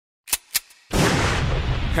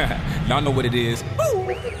Y'all know what it is.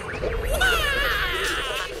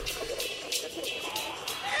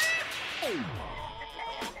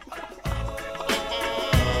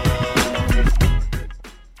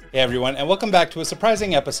 Hey everyone, and welcome back to a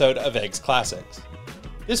surprising episode of Eggs Classics.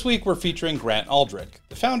 This week we're featuring Grant Aldrich,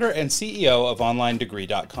 the founder and CEO of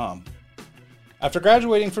OnlineDegree.com. After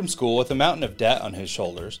graduating from school with a mountain of debt on his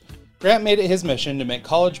shoulders, Grant made it his mission to make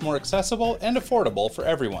college more accessible and affordable for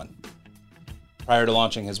everyone. Prior to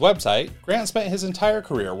launching his website, Grant spent his entire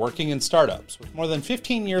career working in startups with more than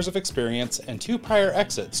 15 years of experience and 2 prior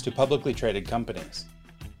exits to publicly traded companies.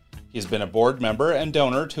 He's been a board member and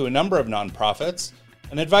donor to a number of nonprofits,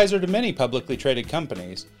 an advisor to many publicly traded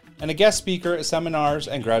companies, and a guest speaker at seminars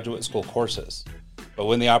and graduate school courses. But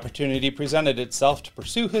when the opportunity presented itself to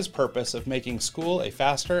pursue his purpose of making school a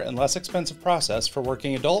faster and less expensive process for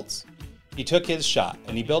working adults, he took his shot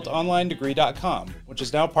and he built OnlineDegree.com, which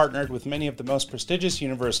is now partnered with many of the most prestigious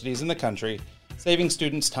universities in the country, saving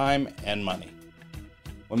students time and money.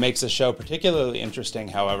 What makes this show particularly interesting,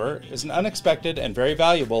 however, is an unexpected and very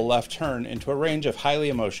valuable left turn into a range of highly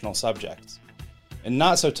emotional subjects. In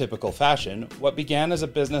not so typical fashion, what began as a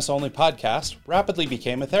business-only podcast rapidly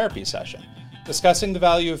became a therapy session, discussing the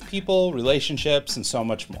value of people, relationships, and so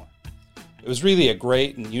much more. It was really a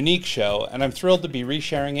great and unique show, and I'm thrilled to be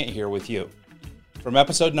resharing it here with you. From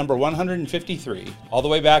episode number 153, all the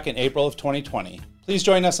way back in April of 2020, please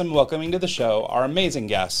join us in welcoming to the show our amazing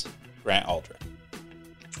guest, Grant Aldrich.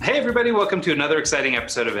 Hey everybody, welcome to another exciting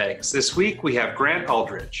episode of Eggs. This week we have Grant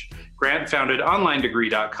Aldrich. Grant founded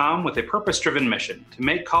OnlineDegree.com with a purpose-driven mission to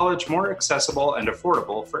make college more accessible and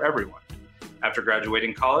affordable for everyone. After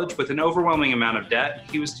graduating college with an overwhelming amount of debt,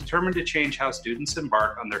 he was determined to change how students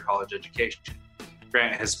embark on their college education.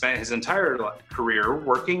 Grant has spent his entire career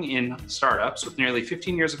working in startups with nearly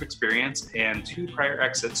 15 years of experience and 2 prior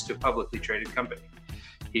exits to a publicly traded company.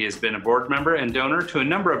 He has been a board member and donor to a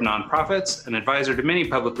number of nonprofits, an advisor to many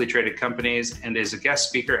publicly traded companies, and is a guest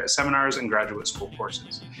speaker at seminars and graduate school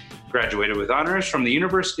courses. Graduated with honors from the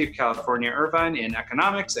University of California, Irvine in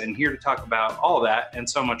economics, and here to talk about all that and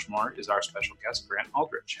so much more is our special guest, Grant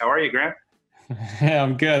Aldrich. How are you, Grant? Yeah,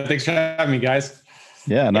 I'm good. Thanks for having me, guys.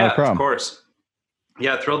 Yeah, not a problem. Of course.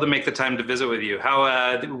 Yeah, thrilled to make the time to visit with you.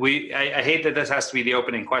 I hate that this has to be the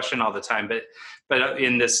opening question all the time, but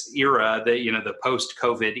in this era, the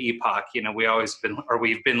post-COVID epoch,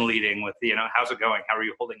 we've been leading with, how's it going? How are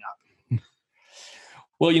you holding up?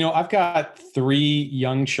 Well, I've got 3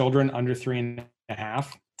 young children under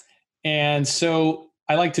 3.5. And so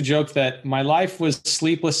I like to joke that my life was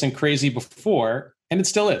sleepless and crazy before, and it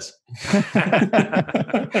still is. Yeah,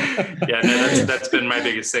 no, that's been my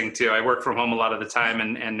biggest thing too. I work from home a lot of the time,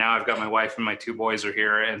 and now I've got my wife and my 2 boys are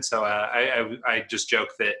here. And so I just joke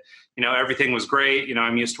that, everything was great.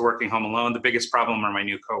 I'm used to working home alone. The biggest problem are my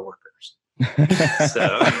new coworkers.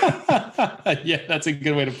 So yeah, that's a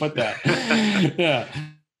good way to put that. Yeah.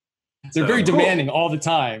 They're very demanding all the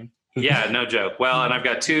time. Yeah, no joke. Well, and I've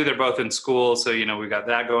got 2, they're both in school. So, we've got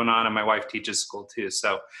that going on, and my wife teaches school too.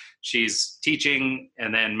 So she's teaching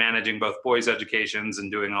and then managing both boys' educations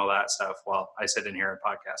and doing all that stuff while I sit in here and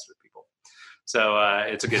podcast with people. So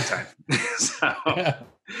it's a good time.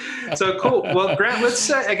 So cool. Well, Grant,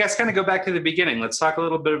 let's, I guess, kind of go back to the beginning. Let's talk a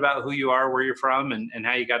little bit about who you are, where you're from, and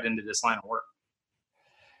how you got into this line of work.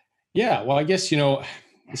 Yeah, well, I guess,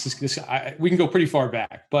 we can go pretty far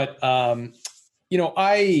back, but, I'm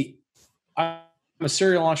a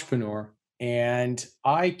serial entrepreneur, and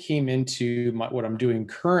I came into what I'm doing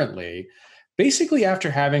currently, basically after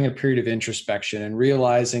having a period of introspection and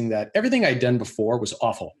realizing that everything I'd done before was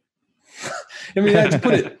awful. I mean,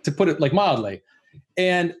 to put it like mildly.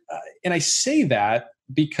 And I say that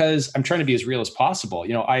because I'm trying to be as real as possible.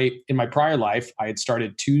 In my prior life, I had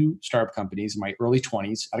started 2 startup companies in my early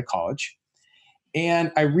 20s out of college.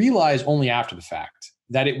 And I realized only after the fact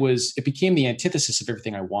that it became the antithesis of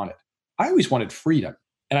everything I wanted. I always wanted freedom,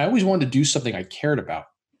 and I always wanted to do something I cared about.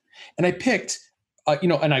 And I picked,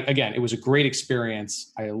 again, it was a great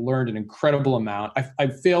experience. I learned an incredible amount. I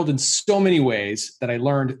failed in so many ways that I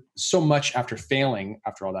learned so much after failing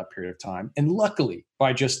after all that period of time. And luckily,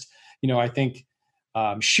 by just, I think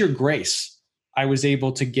sheer grace, I was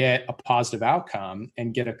able to get a positive outcome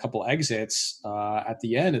and get a couple exits at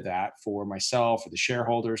the end of that for myself, for the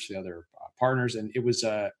shareholders, for the other partners. And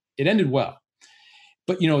it ended well.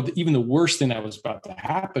 But, even the worst thing that was about to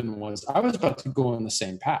happen was I was about to go on the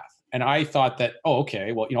same path. And I thought that, I've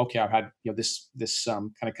had, this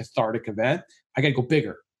kind of cathartic event. I got to go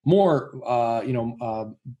bigger, more,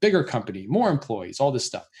 bigger company, more employees, all this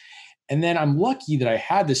stuff. And then I'm lucky that I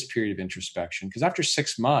had this period of introspection, because after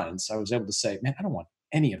 6 months, I was able to say, man, I don't want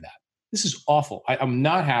any of that. this is awful. I'm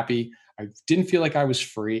not happy. I didn't feel like I was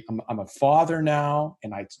free. I'm a father now,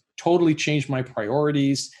 and I totally changed my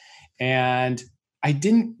priorities. And I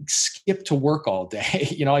didn't skip to work all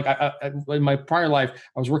day. Like in my prior life,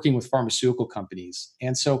 I was working with pharmaceutical companies.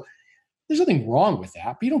 And so there's nothing wrong with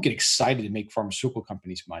that, but you don't get excited to make pharmaceutical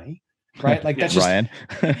companies money, right? Like that's just Ryan.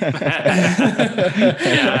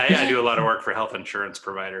 I do a lot of work for health insurance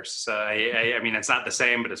providers. So I mean, it's not the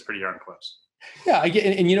same, but it's pretty darn close. Yeah, I get,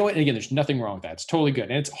 and you know what? And again, there's nothing wrong with that. It's totally good,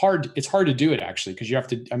 and it's hard. It's hard to do it actually because you have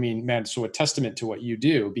to. I mean, man, so a testament to what you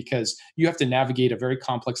do because you have to navigate a very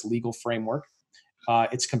complex legal framework.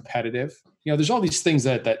 It's competitive. There's all these things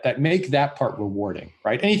that make that part rewarding,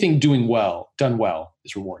 right? Anything done well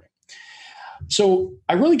is rewarding. So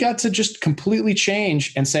I really got to just completely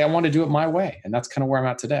change and say I want to do it my way, and that's kind of where I'm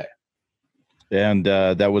at today. And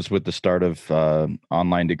that was with the start of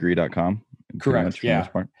onlinedegree.com. Correct. Yeah.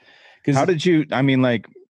 How did you? I mean, like,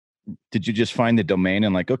 did you just find the domain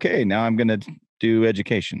and like, okay, now I'm going to do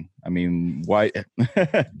education? I mean, why?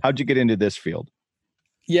 How'd you get into this field?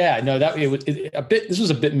 Yeah, no, this was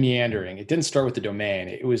a bit meandering. It didn't start with the domain.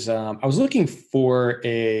 It was I was looking for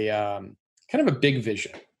a kind of a big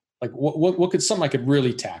vision, like what could something I could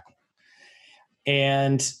really tackle,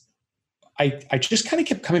 and I just kind of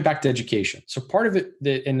kept coming back to education. So part of it,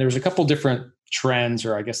 and there's a couple different trends,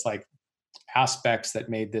 or I guess like aspects that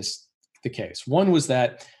made this the case. One was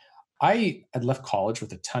that I had left college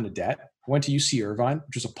with a ton of debt. I went to UC Irvine,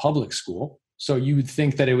 which was a public school. So you would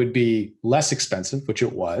think that it would be less expensive, which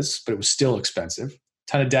it was, but it was still expensive.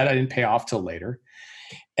 Ton of debt I didn't pay off till later.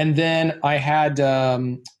 And then I had,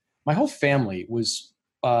 my whole family was,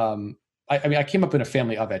 I came up in a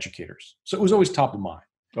family of educators. So it was always top of mind.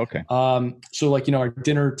 Okay. So like, our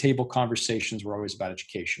dinner table conversations were always about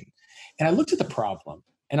education. And I looked at the problem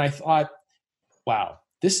and I thought, wow,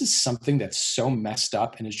 this is something that's so messed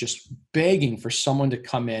up and is just begging for someone to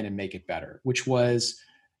come in and make it better, which was,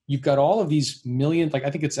 you've got all of these millions, like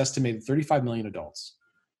I think it's estimated 35 million adults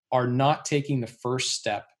are not taking the first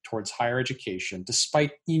step towards higher education,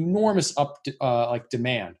 despite enormous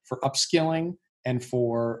demand for upskilling and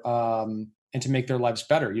for and to make their lives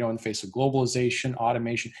better. In the face of globalization,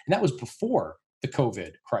 automation, and that was before the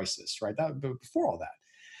COVID crisis, right? Before all that,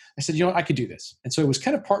 I said, I could do this, and so it was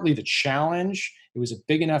kind of partly the challenge. It was a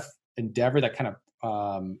big enough endeavor that kind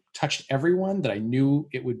of touched everyone that I knew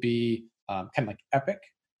it would be kind of like epic.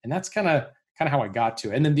 And that's kind of how I got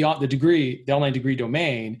to it. And then the online degree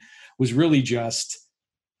domain was really just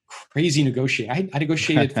crazy negotiating. I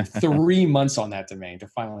negotiated for 3 months on that domain to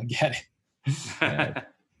finally get it. Yeah,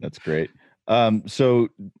 that's great. So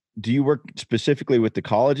do you work specifically with the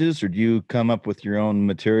colleges, or do you come up with your own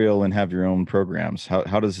material and have your own programs?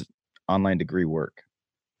 How does online degree work?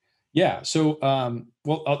 Yeah. So,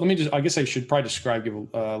 let me I guess I should probably give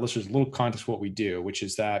listeners a little context of what we do, which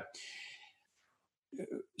is that,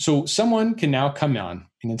 so someone can now come on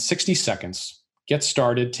and in 60 seconds, get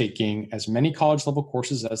started taking as many college level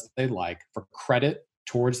courses as they like for credit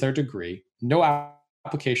towards their degree, no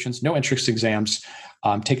applications, no entrance exams,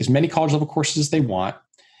 take as many college level courses as they want.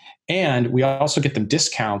 And we also get them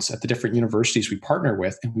discounts at the different universities we partner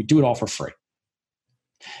with, and we do it all for free.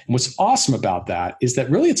 And what's awesome about that is that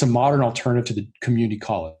really it's a modern alternative to the community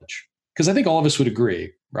college. Because I think all of us would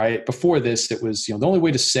agree, right? Before this, it was, the only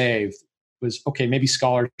way to save was, okay, maybe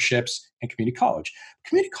scholarships and community college.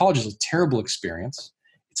 Community college is a terrible experience.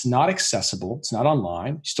 It's not accessible. It's not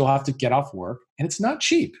online. You still have to get off work, and it's not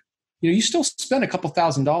cheap. You still spend a couple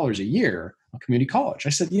 $1,000s a year on community college. I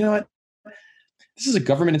said, you know what? This is a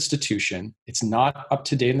government institution. It's not up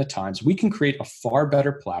to date in the times. We can create a far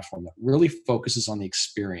better platform that really focuses on the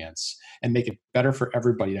experience and make it better for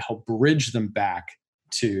everybody to help bridge them back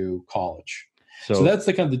to college. So that's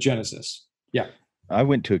the kind of the genesis. Yeah. I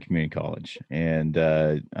went to a community college, and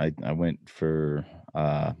I went for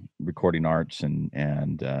recording arts, and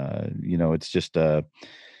it's just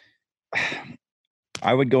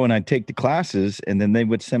I would go and I'd take the classes, and then they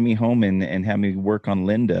would send me home and have me work on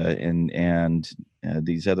Lynda and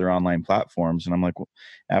these other online platforms. And I'm like, well,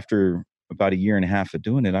 after about 1.5 years of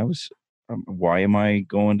doing it, I was, why am I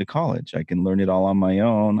going to college? I can learn it all on my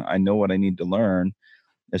own. I know what I need to learn.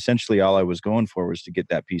 Essentially, all I was going for was to get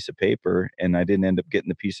that piece of paper, and I didn't end up getting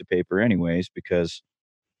the piece of paper anyways, because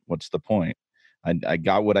what's the point? I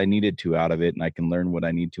got what I needed to out of it, and I can learn what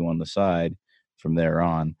I need to on the side from there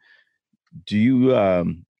on. Do you,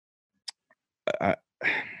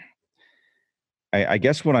 I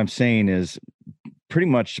guess what I'm saying is pretty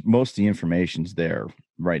much most of the information's there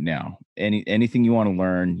right now. Anything you want to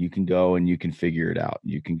learn, you can go and you can figure it out.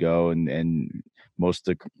 You can go and most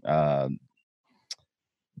of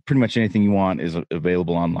pretty much anything you want is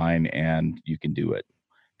available online and you can do it.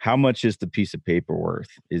 How much is the piece of paper worth?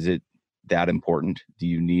 Is it that important? Do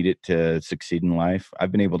you need it to succeed in life?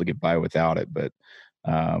 I've been able to get by without it, but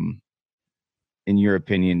in your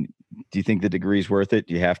opinion, do you think the degree is worth it?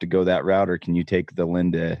 Do you have to go that route, or can you take the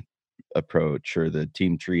Lynda approach or the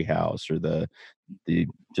Team Treehouse or the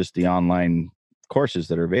just the online courses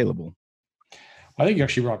that are available? I think you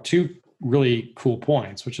actually brought up two really cool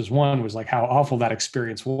points, which is one was like how awful that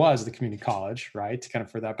experience was at the community college, right? To kind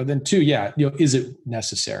of for that. But then two, yeah, is it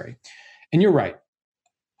necessary? And you're right.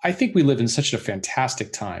 I think we live in such a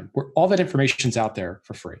fantastic time where all that information's out there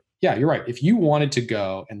for free. Yeah, you're right. If you wanted to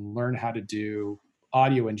go and learn how to do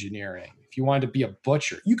audio engineering, if you wanted to be a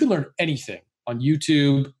butcher, you could learn anything on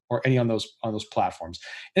YouTube or any on those platforms.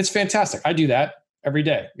 And it's fantastic. I do that every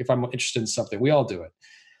day if I'm interested in something. We all do it.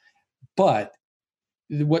 But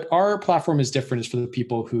what our platform is different is for the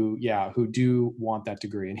people who do want that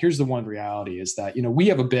degree. And here's the one reality is that, we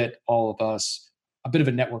have all of us, a bit of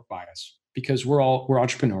a network bias because we're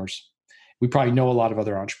entrepreneurs. We probably know a lot of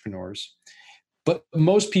other entrepreneurs, but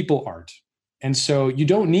most people aren't. And so you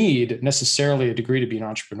don't need necessarily a degree to be an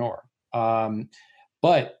entrepreneur.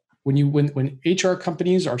 But when HR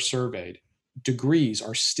companies are surveyed, degrees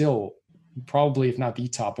are still probably, if not the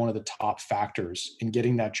top, one of the top factors in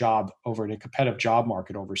getting that job over in a competitive job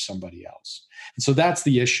market over somebody else. And so that's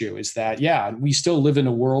the issue is that, we still live in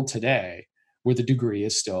a world today where the degree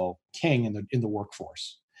is still king in the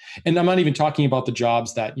workforce. And I'm not even talking about the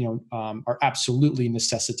jobs that, are absolutely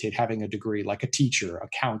necessitate having a degree, like a teacher,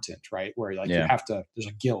 accountant, right? Where you have to, there's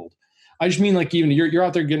a guild. I just mean like, even you're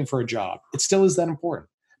out there getting for a job. It still is that important.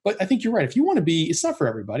 But I think you're right. If you want to be, it's not for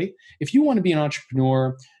everybody. If you want to be an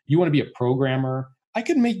entrepreneur, you want to be a programmer,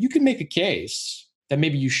 you can make a case that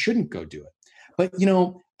maybe you shouldn't go do it. But,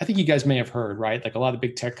 I think you guys may have heard, right? Like a lot of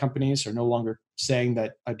big tech companies are no longer saying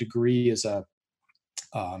that a degree is a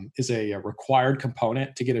required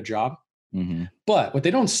component to get a job. Mm-hmm. But what they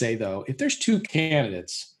don't say though, if there's two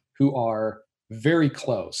candidates who are very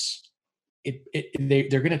close, they're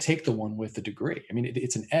going to take the one with the degree. I mean,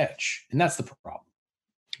 it's an edge, and that's the problem.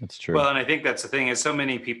 That's true. Well, and I think that's the thing is so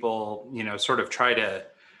many people, sort of try to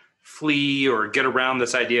flee or get around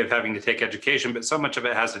this idea of having to take education, but so much of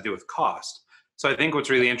it has to do with cost. So I think what's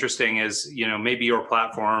really interesting is, maybe your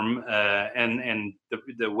platform and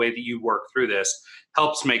the way that you work through this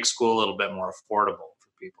helps make school a little bit more affordable for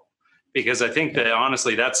people. Because I think that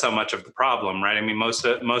honestly, that's so much of the problem, right? I mean, most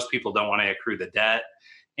people don't want to accrue the debt.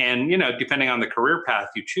 And, depending on the career path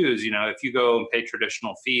you choose, if you go and pay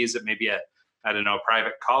traditional fees at maybe a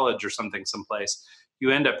private college or something someplace, you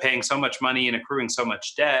end up paying so much money and accruing so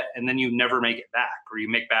much debt, and then you never make it back, or you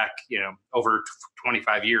make back, over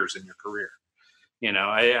 25 years in your career.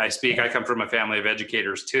 I come from a family of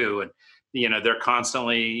educators too, and, they're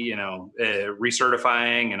constantly,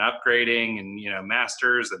 recertifying and upgrading and,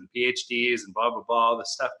 masters and PhDs and blah, blah, blah, all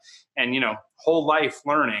this stuff. And, whole life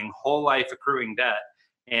learning, whole life accruing debt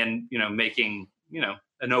and, making,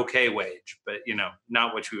 an okay wage, but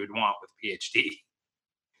not what you would want with PhD.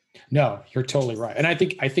 No, you're totally right. And I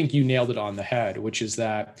think you nailed it on the head, which is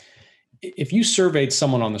that if you surveyed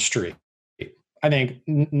someone on the street, I think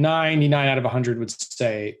 99 out of 100 would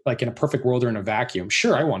say, like in a perfect world or in a vacuum,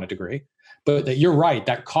 sure, I want a degree. But that you're right,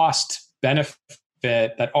 that cost benefit,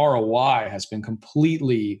 that ROI has been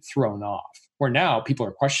completely thrown off. Where now people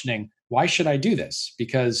are questioning, why should I do this?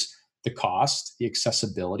 Because the cost, the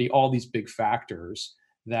accessibility, all these big factors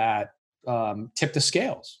that tip the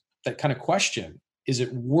scales, that kind of question, is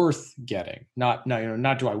it worth getting? Not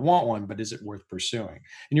do I want one, but is it worth pursuing?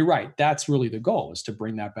 And you're right, that's really the goal, is to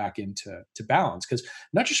bring that back into balance. Because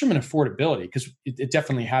not just from an affordability, because it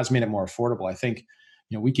definitely has made it more affordable. I think,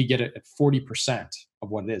 we could get it at 40% of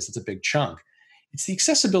what it is. It's a big chunk. It's the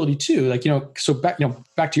accessibility too. Like, so back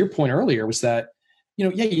to your point earlier was that,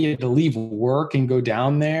 you had to leave work and go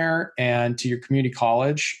down there and to your community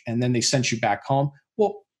college, and then they sent you back home.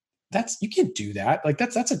 Well, you can't do that. Like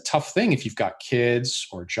that's a tough thing if you've got kids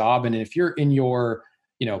or a job. And if you're in your,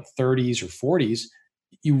 30s or 40s,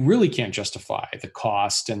 you really can't justify the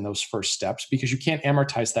cost and those first steps because you can't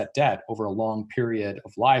amortize that debt over a long period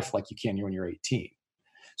of life like you can when you're 18.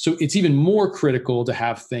 So it's even more critical to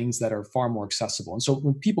have things that are far more accessible. And so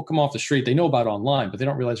when people come off the street, they know about online, but they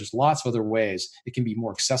don't realize there's lots of other ways it can be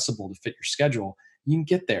more accessible to fit your schedule. You can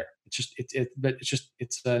get there.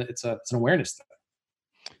 It's an awareness thing.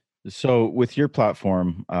 So with your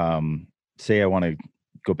platform, say I want to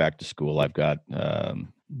go back to school, I've got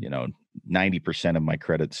 90% of my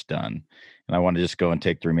credits done, and I want to just go and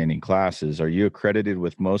take the remaining classes. Are you accredited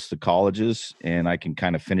with most of the colleges and I can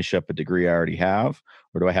kind of finish up a degree I already have,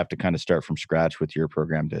 or do I have to kind of start from scratch with your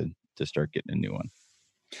program to start getting a new one?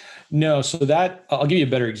 No, so that I'll give you a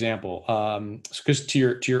better example. Because to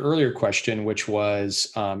your earlier question, which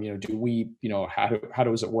was, do we, how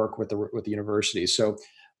does it work with the university? So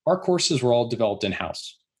our courses were all developed in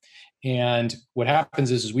house, and what happens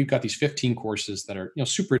is we've got these 15 courses that are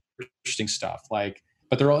super interesting stuff,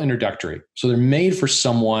 but they're all introductory. So they're made for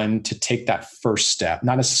someone to take that first step,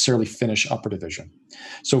 not necessarily finish upper division.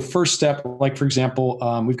 So first step, like for example,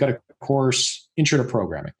 we've got a course, Intro to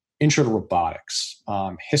Programming, Intro to Robotics,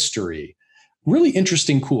 History, really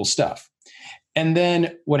interesting, cool stuff. And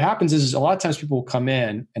then what happens is a lot of times people will come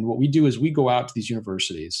in, and what we do is we go out to these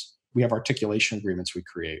universities. We have articulation agreements we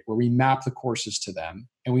create where we map the courses to them,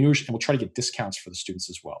 and we'll try to get discounts for the students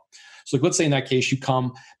as well. So let's say in that case, you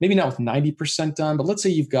come maybe not with 90% done, but let's say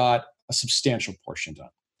you've got a substantial portion done.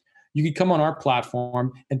 You could come on our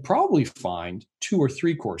platform and probably find 2 or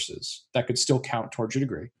 3 courses that could still count towards your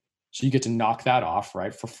degree. So you get to knock that off,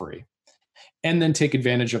 right, for free. And then take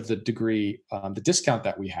advantage of the degree, the discount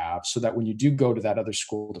that we have, so that when you do go to that other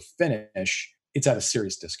school to finish, it's at a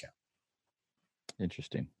serious discount.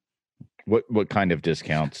 Interesting. What kind of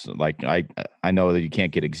discounts? Like I know that you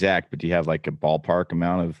can't get exact, but do you have like a ballpark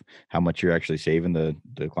amount of how much you're actually saving the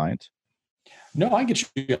clients? No, I can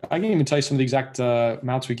even tell you some of the exact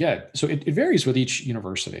amounts we get. So it varies with each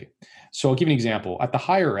university. So I'll give you an example. At the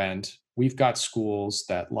higher end, we've got schools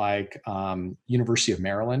that University of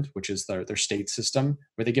Maryland, which is their state system,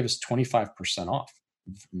 where they give us 25% off.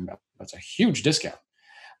 That's a huge discount.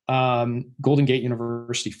 Golden Gate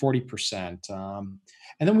University, 40%.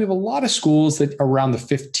 And then we have a lot of schools that are around the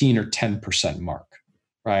 15 or 10% mark,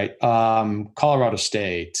 right? Colorado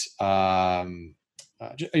State, I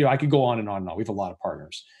could go on and on and on. We have a lot of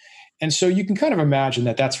partners. And so you can kind of imagine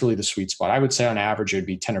that that's really the sweet spot. I would say on average, it'd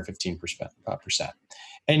be 10 or 15%.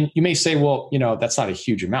 And you may say, well, that's not a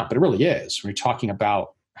huge amount, but it really is when you're talking about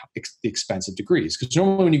the expensive degrees. Because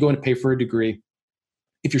normally when you go in to pay for a degree,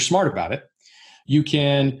 if you're smart about it, you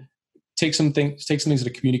can take some things at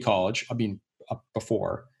a community college,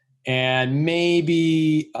 before, and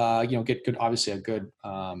maybe, get good, obviously a good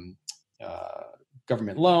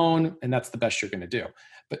government loan, and that's the best you're going to do.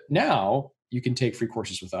 But now you can take free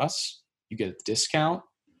courses with us. You get a discount.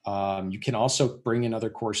 You can also bring in other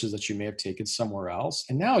courses that you may have taken somewhere else.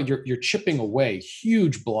 And now you're chipping away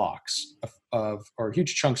huge blocks or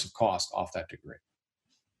huge chunks of cost off that degree.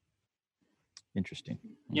 Interesting.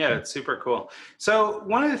 Okay. Yeah, it's super cool. So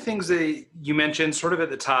one of the things that you mentioned sort of at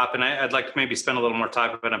the top, and I'd like to maybe spend a little more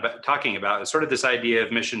time talking about, is sort of this idea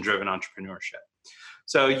of mission-driven entrepreneurship.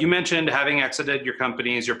 So you mentioned having exited your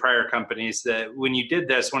prior companies, that when you did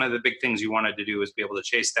this, one of the big things you wanted to do was be able to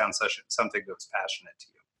chase down something that was passionate to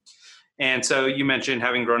you. And so you mentioned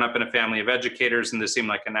having grown up in a family of educators, and this seemed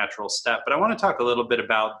like a natural step. But I want to talk a little bit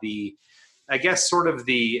about the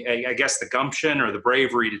gumption or the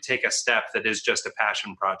bravery to take a step that is just a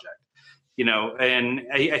passion project. And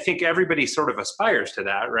I think everybody sort of aspires to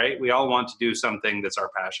that, right? We all want to do something that's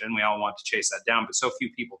our passion. We all want to chase that down, but so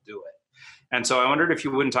few people do it. And so I wondered if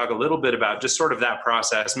you wouldn't talk a little bit about just sort of that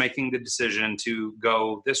process, making the decision to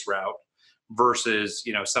go this route versus,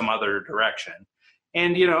 some other direction.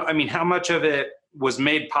 And, how much of it was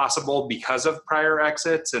made possible because of prior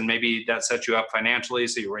exits, and maybe that set you up financially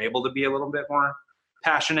so you were able to be a little bit more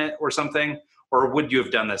passionate or something, or would you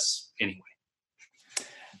have done this anyway?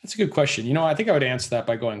 That's a good question. I think I would answer that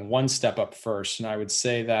by going one step up first. And I would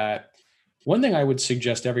say that one thing I would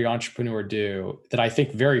suggest every entrepreneur do, that I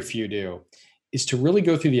think very few do, is to really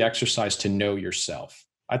go through the exercise to know yourself.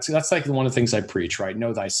 That's like one of the things I preach, right?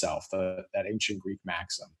 Know thyself, that ancient Greek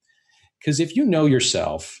maxim. Because if you know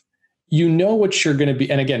yourself, you know what you're going to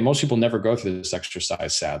be. And again, most people never go through this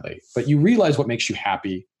exercise, sadly, but you realize what makes you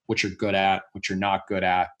happy, what you're good at, what you're not good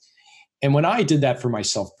at. And when I did that for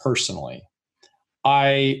myself personally,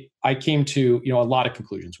 I came to, a lot of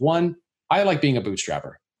conclusions. One, I like being a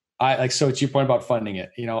bootstrapper. So it's your point about funding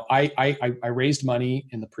it. I raised money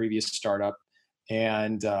in the previous startup,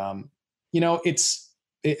 and I just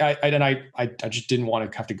didn't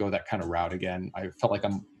want to have to go that kind of route again. I felt like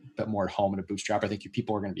I'm a bit more at home in a bootstrap. I think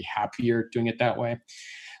people are going to be happier doing it that way.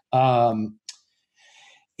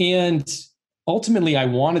 And ultimately I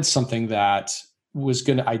wanted something that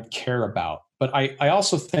I'd care about. But I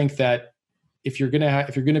also think that if you're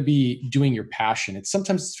going to be doing your passion,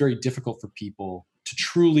 it's very difficult for people to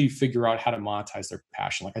truly figure out how to monetize their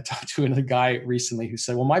passion. Like I talked to another guy recently who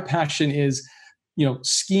said, well, my passion is,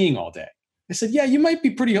 skiing all day. I said, yeah, it might be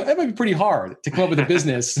pretty hard to come up with a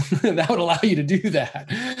business that would allow you to do that.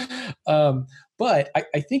 But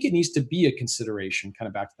I think it needs to be a consideration, kind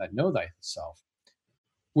of back to that know thyself,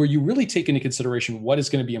 where you really take into consideration what is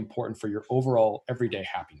going to be important for your overall everyday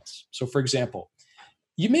happiness. So for example,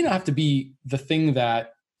 you may not have to be the thing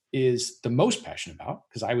that is the most passionate about,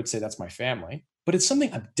 because I would say that's my family, but it's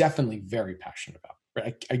something I'm definitely very passionate about,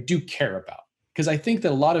 right? I do care about, because I think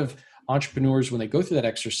that a lot of entrepreneurs, when they go through that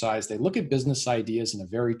exercise, they look at business ideas in a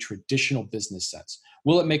very traditional business sense.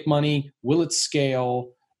 Will it make money? Will it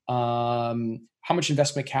scale? How much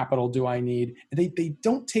investment capital do I need? And they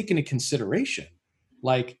don't take into consideration,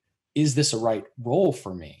 like, is this a right role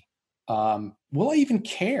for me? Will I even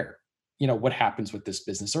care, what happens with this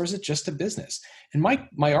business, or is it just a business? And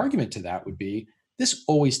my argument to that would be, this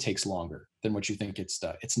always takes longer than what you think it's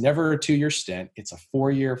done. It's never a 2-year stint. It's a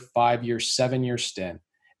 4-year, 5-year, 7-year stint.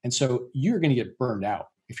 And so you're going to get burned out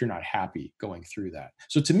if you're not happy going through that.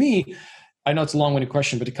 So to me, I know it's a long-winded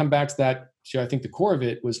question, but to come back to that, I think the core of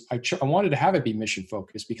it was I wanted to have it be mission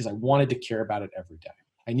focused because I wanted to care about it every day.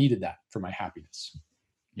 I needed that for my happiness.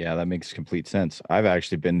 Yeah, that makes complete sense. I've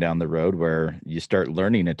actually been down the road where you start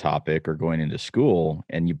learning a topic or going into school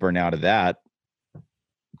and you burn out of that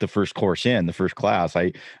the first class.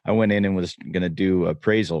 I went in and was going to do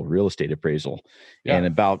real estate appraisal. Yeah. And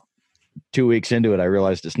about 2 weeks into it, I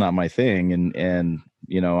realized it's not my thing. And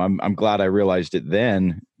I'm glad I realized it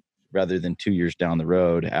then rather than 2 years down the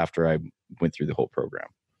road after I went through the whole program.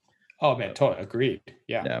 Oh man, totally agreed.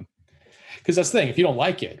 Yeah. Because that's the thing. If you don't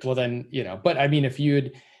like it, well then, but I mean, if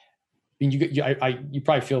you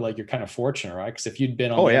probably feel like you're kind of fortunate, right? Because if you'd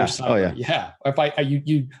been on the other side, if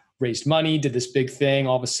you raised money, did this big thing,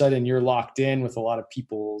 all of a sudden you're locked in with a lot of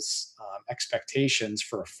people's expectations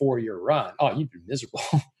for a 4-year run. Oh, you'd be miserable.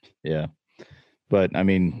 Yeah. But I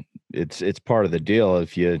mean, it's part of the deal.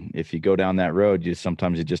 If you go down that road,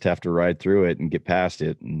 sometimes you just have to ride through it and get past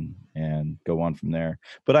it and go on from there.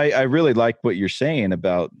 But I really like what you're saying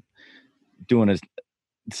about doing a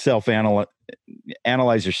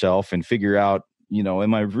analyze yourself and figure out,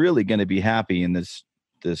 am I really going to be happy in this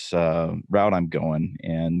route I'm going,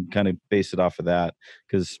 and kind of base it off of that,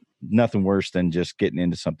 because nothing worse than just getting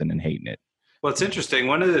into something and hating it. Well, it's interesting.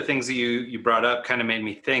 One of the things that you brought up kind of made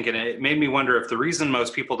me think, and it made me wonder if the reason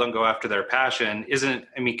most people don't go after their passion isn't,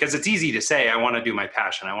 because it's easy to say, I want to do my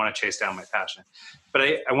passion, I want to chase down my passion. But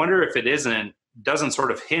I wonder if it doesn't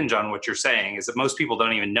sort of hinge on what you're saying, is that most people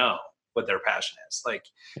don't even know what their passion is. Like,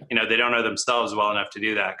 they don't know themselves well enough to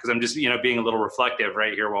do that. Cause I'm just, being a little reflective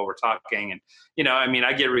right here while we're talking. And,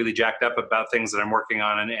 I get really jacked up about things that I'm working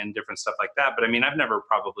on and different stuff like that. But I've never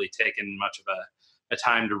probably taken much of a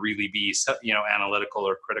time to really be, analytical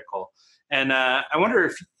or critical. And I wonder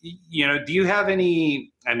if, do you have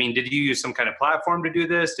any, did you use some kind of platform to do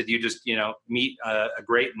this? Did you just, meet a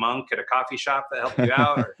great monk at a coffee shop that helped you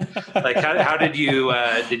out? Or like, how did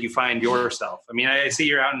you find yourself? I see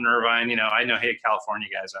you're out in Irvine, I know, hey, California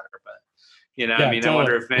guys are, but totally. I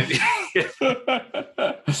wonder if maybe.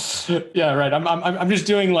 Yeah, right. I'm just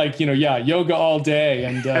doing yoga all day.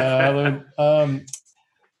 And,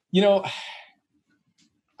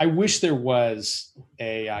 I wish there was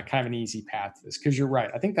a kind of an easy path to this, because you're right.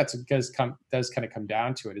 I think that's does kind of come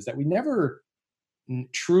down to it, is that we never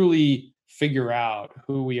truly figure out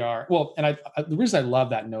who we are. Well, and the reason I love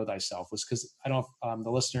that know thyself was because I don't know if the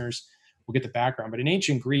listeners will get the background, but in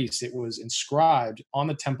ancient Greece, it was inscribed on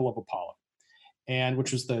the temple of Apollo, and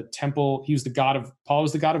which was the temple. Apollo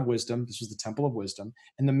was the god of wisdom. This was the temple of wisdom,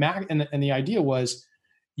 and the idea was,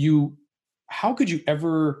 how could you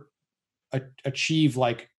ever achieve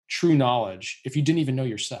true knowledge if you didn't even know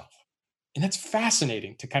yourself? And that's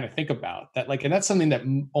fascinating to kind of think about that. And that's something that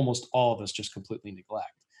almost all of us just completely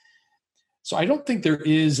neglect. So I don't think there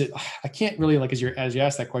is, I can't really, as you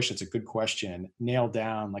asked that question, it's a good question, nail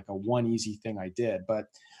down a one easy thing I did, but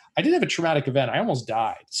I did have a traumatic event. I almost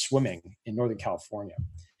died swimming in Northern California.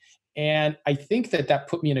 And I think that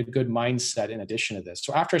put me in a good mindset in addition to this.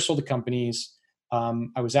 So after I sold the companies,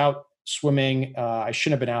 I was out swimming. I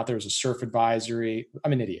shouldn't have been out there. It was a surf advisory.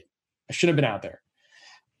 I'm an idiot. I shouldn't have been out there.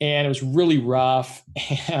 And it was really rough.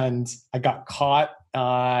 And I got caught.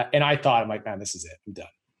 And I thought, I'm like, man, this is it. I'm done.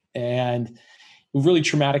 And a really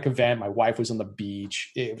traumatic event. My wife was on the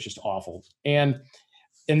beach. It was just awful. And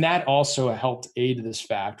that also helped aid this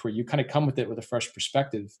fact where you kind of come with it with a fresh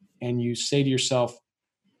perspective. And you say to yourself,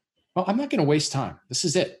 well, I'm not going to waste time. This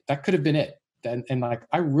is it. That could have been it. And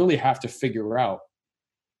I really have to figure out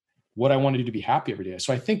what I want to do to be happy every day.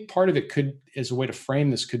 So I think part of it as a way to frame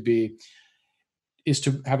this is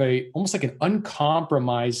to have almost like an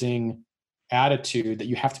uncompromising attitude that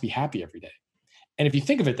you have to be happy every day. And if you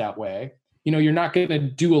think of it that way, you're not going to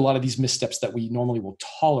do a lot of these missteps that we normally will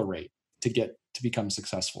tolerate to become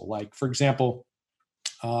successful. Like, for example,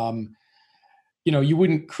 you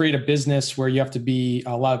wouldn't create a business where you have to be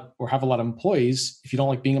have a lot of employees if you don't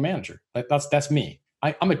like being a manager. That's me.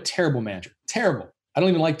 I'm a terrible manager. Terrible. I don't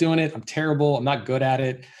even like doing it. I'm terrible. I'm not good at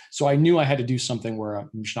it. So I knew I had to do something where I'm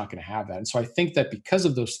just not going to have that. And so I think that because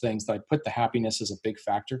of those things, that I put the happiness as a big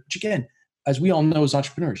factor, which again, as we all know as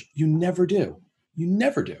entrepreneurs, you never do. You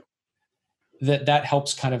never do. That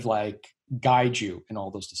helps kind of like guide you in all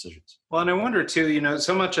those decisions. Well, and I wonder too,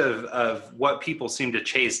 so much of what people seem to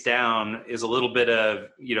chase down is a little bit of,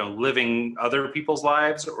 living other people's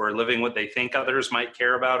lives or living what they think others might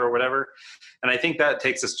care about or whatever. And I think that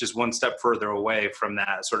takes us just one step further away from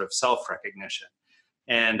that sort of self-recognition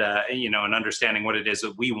and understanding what it is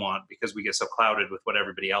that we want, because we get so clouded with what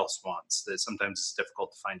everybody else wants that sometimes it's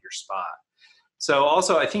difficult to find your spot. So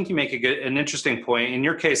also, I think you make an interesting point. In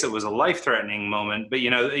your case, it was a life-threatening moment, but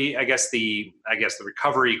I guess the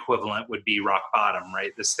recovery equivalent would be rock bottom, right?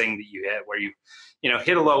 This thing that you hit where you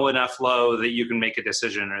hit a low enough low that you can make a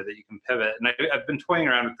decision or that you can pivot. And I've been toying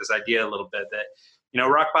around with this idea a little bit that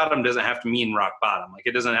rock bottom doesn't have to mean rock bottom. Like,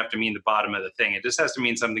 it doesn't have to mean the bottom of the thing. It just has to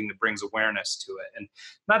mean something that brings awareness to it. And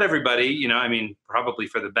not everybody, probably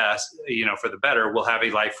for the best, for the better, will have a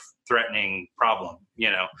life-threatening problem,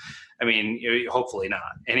 hopefully not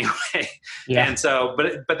anyway. Yeah. And so,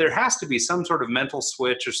 but there has to be some sort of mental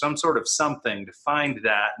switch or some sort of something to find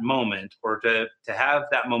that moment, or to have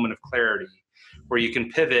that moment of clarity where you can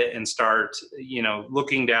pivot and start,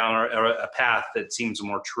 looking down a path that seems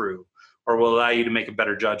more true, or will allow you to make a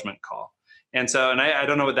better judgment call. And so, and I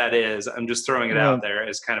don't know what that is. I'm just throwing it out there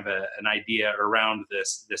as kind of an idea around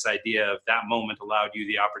this idea of that moment allowed you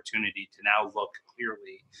the opportunity to now look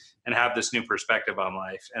clearly and have this new perspective on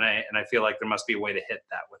life. And I feel like there must be a way to hit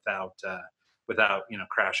that without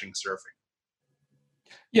crashing surfing.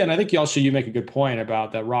 Yeah, and I think you make a good point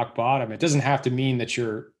about that rock bottom. It doesn't have to mean that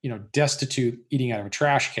you're destitute eating out of a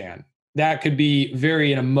trash can. That could be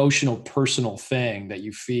an emotional, personal thing that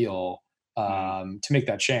you feel to make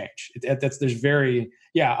that change. I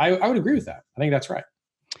would agree with that. I think that's right.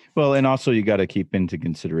 Well, and also you got to keep into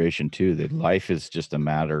consideration too that life is just a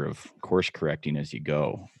matter of course correcting as you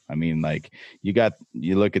go. I mean, like you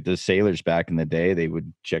look at the sailors back in the day, they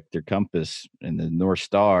would check their compass and the North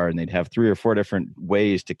Star, and they'd have 3 or 4 different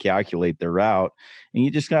ways to calculate their route. And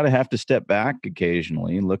you just have to step back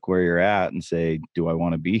occasionally and look where you're at and say, do I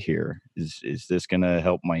want to be here? Is this going to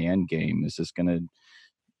help my end game? Is this going to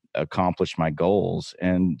accomplish my goals?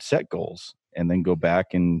 And set goals, and then go back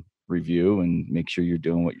and review and make sure you're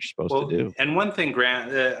doing what you're supposed to do. And one thing, Grant,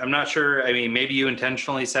 I'm not sure, maybe you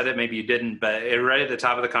intentionally said it, maybe you didn't, but right at the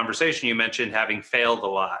top of the conversation, you mentioned having failed a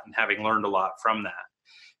lot and having learned a lot from that.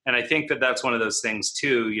 And I think that that's one of those things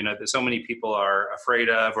too, that so many people are afraid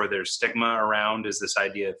of, or there's stigma around, is this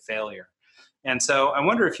idea of failure. And so I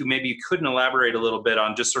wonder if you couldn't elaborate a little bit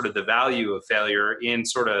on just sort of the value of failure in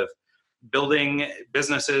sort of building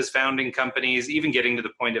businesses, founding companies, even getting to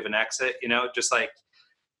the point of an exit, just like,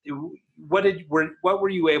 what were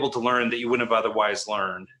you able to learn that you wouldn't have otherwise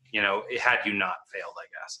learned, had you not failed, I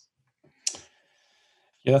guess?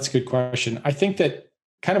 Yeah, that's a good question. I think that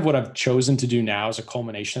kind of what I've chosen to do now is a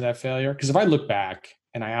culmination of that failure. Because if I look back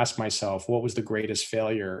and I ask myself, what was the greatest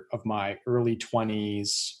failure of my early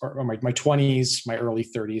 20s or my 20s, my early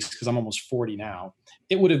 30s, because I'm almost 40 now,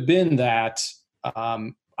 it would have been that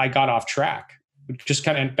I got off track. Just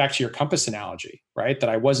kind of back to your compass analogy, right? That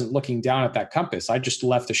I wasn't looking down at that compass. I just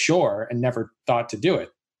left the shore and never thought to do it.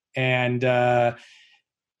 And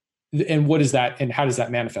what is that? And how does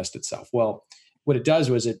that manifest itself? Well, what it does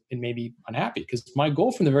was it made me unhappy, because my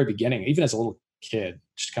goal from the very beginning, even as a little kid,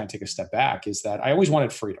 just to kind of take a step back, is that I always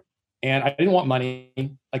wanted freedom. And I didn't want money.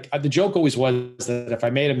 Like the joke always was that if I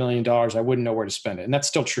made $1 million, I wouldn't know where to spend it. And that's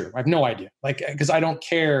still true. I have no idea. Like, because I don't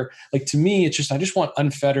care. Like, to me, it's just, I just want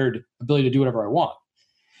unfettered ability to do whatever I want.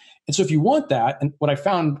 And so if you want that, and what I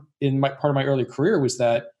found in part of my early career was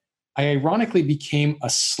that I ironically became a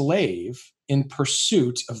slave in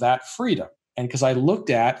pursuit of that freedom. And because I looked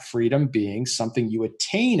at freedom being something you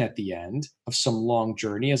attain at the end of some long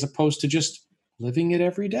journey, as opposed to just living it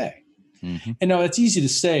every day. Mm-hmm. And now it's easy to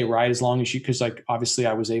say, right? As long as because like, obviously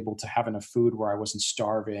I was able to have enough food where I wasn't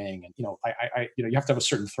starving, and, you have to have a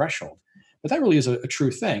certain threshold, but that really is a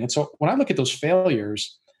true thing. And so when I look at those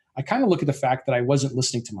failures, I kind of look at the fact that I wasn't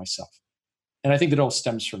listening to myself. And I think that all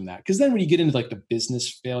stems from that. Because then when you get into like the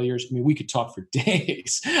business failures, we could talk for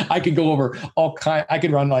days. I could go over I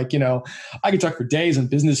could run I could talk for days on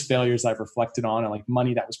business failures I've reflected on, and like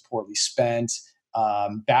money that was poorly spent,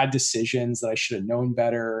 bad decisions that I should have known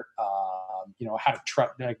better, how to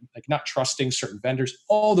trust, like not trusting certain vendors.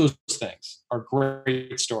 All those things are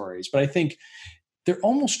great stories, but I think they're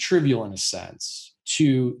almost trivial in a sense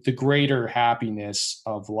to the greater happiness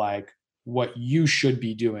of like what you should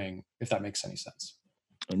be doing, if that makes any sense.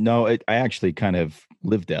 No, I actually kind of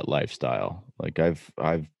lived that lifestyle. Like I've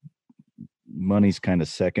money's kind of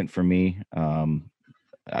second for me.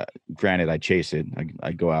 Granted, I chase it.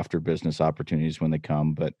 I go after business opportunities when they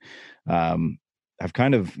come, but I've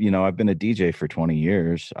kind of, I've been a DJ for 20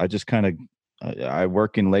 years. I just kind of, I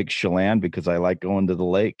work in Lake Chelan because I like going to the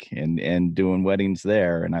lake and doing weddings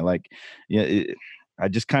there. And I like, I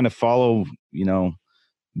just kind of follow,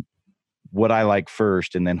 what I like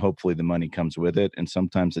first, and then hopefully the money comes with it. And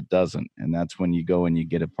sometimes it doesn't. And that's when you go and you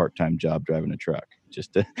get a part-time job driving a truck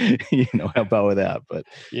just to, help out with that. But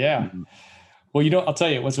yeah. Well, I'll tell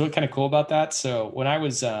you what's kind of cool about that. So when I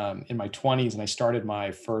was in my 20s and I started one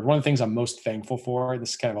of the things I'm most thankful for,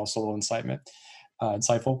 this is kind of also a little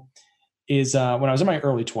insightful, is when I was in my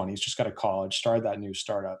early 20s, just got to college, started that new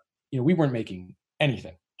startup. We weren't making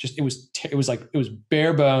anything. Just it was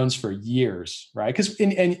bare bones for years, right? Because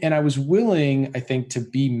and I was willing, I think, to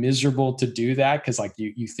be miserable to do that because like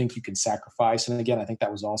you think you can sacrifice, and again, I think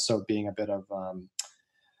that was also being a bit of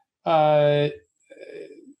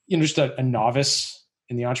just a novice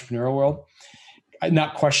in the entrepreneurial world,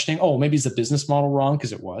 not questioning, maybe is the business model wrong?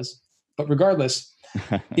 Because it was. But regardless,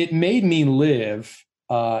 it made me live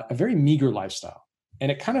a very meager lifestyle. And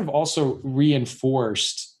it kind of also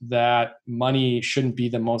reinforced that money shouldn't be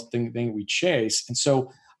the most thing we chase. And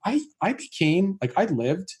so I became like, I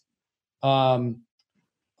lived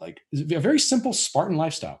like a very simple Spartan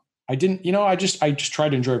lifestyle. I didn't, I just tried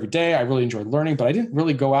to enjoy every day. I really enjoyed learning, but I didn't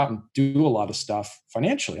really go out and do a lot of stuff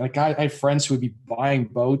financially. Like I had friends who would be buying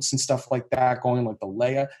boats and stuff like that, going like the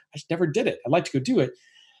Leia. I just never did it. I'd like to go do it.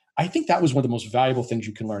 I think that was one of the most valuable things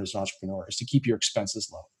you can learn as an entrepreneur is to keep your expenses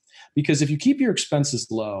low. Because if you keep your expenses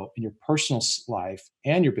low in your personal life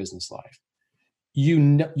and your business life,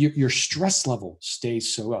 your stress level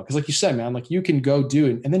stays so well. Because like you said, man, like you can go do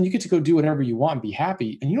it and then you get to go do whatever you want and be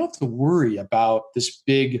happy. And you don't have to worry about this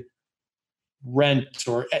big rent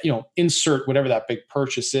or, insert whatever that big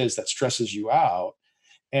purchase is that stresses you out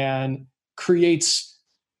and creates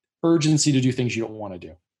urgency to do things you don't want to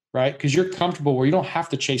do. Right? Because you're comfortable where you don't have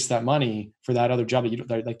to chase that money for that other job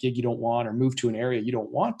that gig you don't want or move to an area you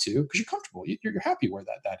don't want to because you're comfortable. You're happy where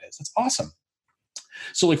that is. That's awesome.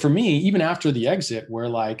 So like for me, even after the exit where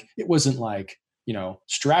like, it wasn't like,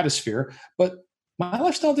 stratosphere, but my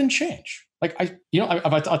lifestyle didn't change. Like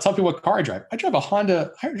I'll tell people what car I drive. I drive a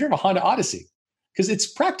Honda Odyssey because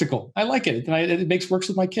it's practical. I like it. And it works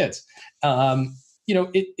with my kids.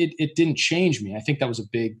 It didn't change me. I think that was a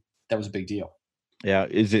big deal. Yeah.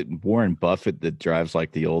 Is it Warren Buffett that drives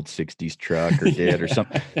like the old 60s truck or did or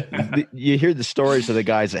something? You hear the stories of the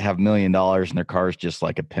guys that have $1 million and their car's just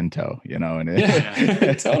like a Pinto, and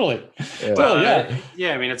totally. Yeah. Well,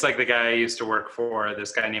 yeah. I mean, it's like the guy I used to work for,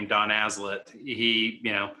 this guy named Don Aslett. He,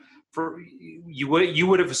 you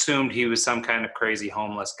would have assumed he was some kind of crazy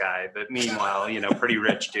homeless guy, but meanwhile, pretty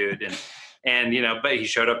rich dude. And but he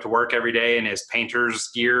showed up to work every day in his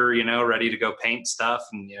painter's gear, ready to go paint stuff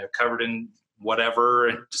and, covered in whatever,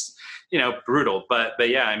 and just, brutal. But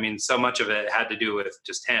yeah, I mean, so much of it had to do with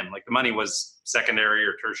just him. Like the money was secondary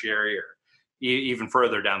or tertiary or even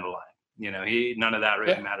further down the line. None of that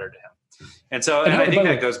really mattered to him. And so, and I think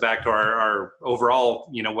that goes back to our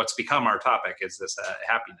overall, what's become our topic is this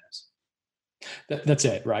happiness. That's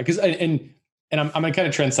it. Right. Because, and I'm kind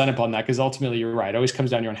of transcend upon that because ultimately you're right. It always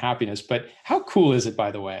comes down to your own happiness. But how cool is it,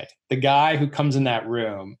 by the way, the guy who comes in that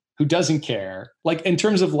room who doesn't care, like in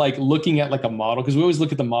terms of like looking at like a model, because we always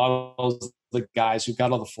look at the models, the guys who've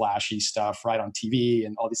got all the flashy stuff right on TV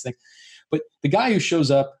and all these things. But the guy who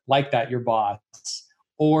shows up like that, your boss,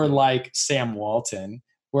 or like Sam Walton,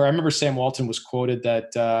 where I remember Sam Walton was quoted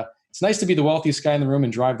that it's nice to be the wealthiest guy in the room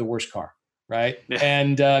and drive the worst car. Right. Yeah.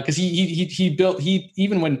 And because he built,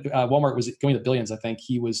 even when Walmart was going to billions, I think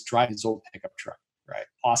he was driving his old pickup truck. Right.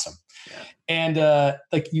 Awesome. Yeah. And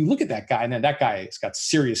like you look at that guy and then that guy has got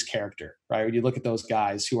serious character. Right. When you look at those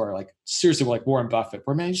guys who are like seriously like Warren Buffett,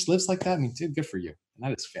 where man, he just lives like that. I mean, dude, good for you. And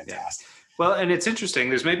that is fantastic. Yeah. Well, and it's interesting.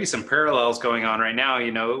 There's maybe some parallels going on right now.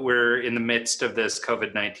 We're in the midst of this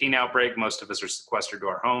COVID-19 outbreak. Most of us are sequestered to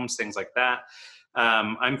our homes, things like that.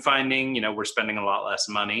 I'm finding, we're spending a lot less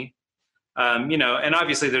money. And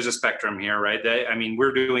obviously there's a spectrum here, right?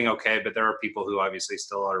 We're doing okay, but there are people who obviously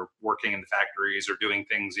still are working in the factories or doing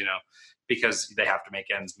things, because they have to make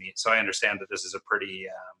ends meet. So I understand that this is a pretty,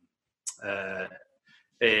 a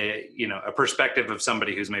perspective of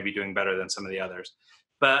somebody who's maybe doing better than some of the others.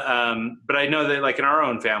 But I know that like in our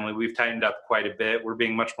own family, we've tightened up quite a bit. We're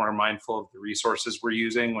being much more mindful of the resources we're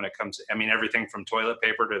using when it comes to, I mean, everything from toilet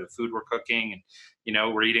paper to the food we're cooking. And, you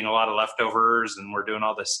know, we're eating a lot of leftovers and we're doing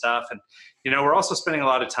all this stuff. And, you know, we're also spending a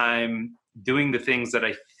lot of time doing the things that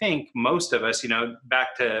I think most of us, you know,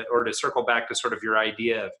 to circle back to sort of your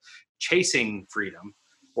idea of chasing freedom,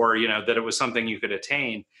 or, you know, that it was something you could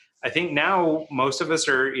attain. I think now most of us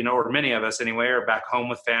are, you know, or many of us anyway, are back home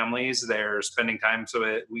with families. They're spending time,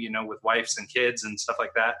 you know, with wives and kids and stuff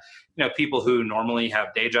like that. You know, people who normally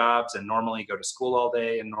have day jobs and normally go to school all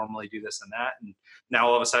day and normally do this and that. And now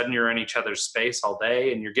all of a sudden you're in each other's space all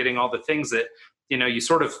day and you're getting all the things that, you know, you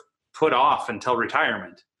sort of put off until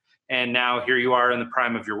retirement. And now here you are in the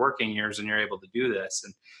prime of your working years and you're able to do this.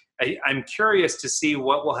 And I'm curious to see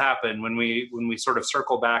what will happen when we sort of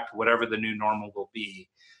circle back to whatever the new normal will be.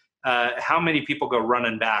 How many people go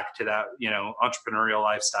running back to that, you know, entrepreneurial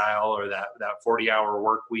lifestyle or that 40-hour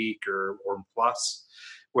work week or plus,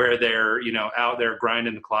 where they're, you know, out there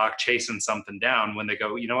grinding the clock, chasing something down, when they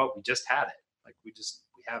go, you know what, we just had it. Like we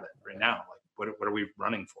have it right now. Like what are we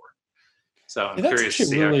running for? So I'm curious to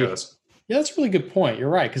see how it goes. Yeah, that's a really good point. You're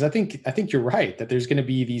right. Because I think you're right that there's going to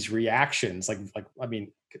be these reactions. Like, I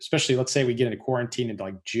mean, especially let's say we get into quarantine in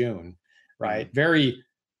like June, right? Mm-hmm. Very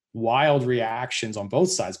wild reactions on both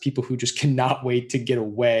sides. People who just cannot wait to get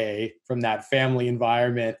away from that family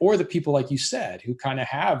environment, or the people, like you said, who kind of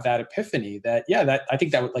have that epiphany that, yeah, that I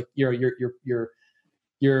think that would, like your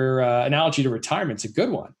analogy to retirement's a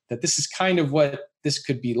good one. That this is kind of what this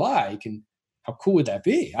could be like, and how cool would that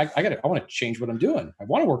be? I want to change what I'm doing. I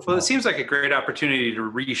want to work from home. It seems like a great opportunity to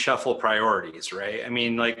reshuffle priorities, right? I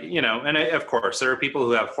mean, like, you know, and of course, there are people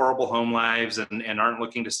who have horrible home lives and aren't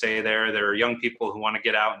looking to stay there. There are young people who want to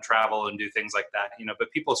get out and travel and do things like that, you know,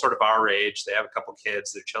 but people sort of our age, they have a couple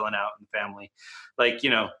kids, they're chilling out in the family. Like,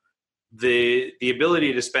 you know, the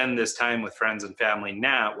ability to spend this time with friends and family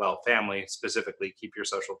now, well, family specifically, keep your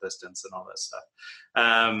social distance and all this stuff.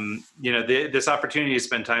 You know, this opportunity to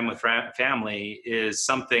spend time with family is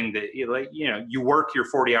something that you work your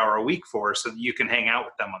 40-hour a week for, so that you can hang out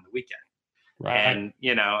with them on the weekend. Right. And,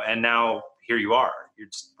 you know, and now here you are, you're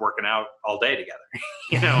just working out all day together,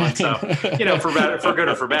 you know? And so, you know, for good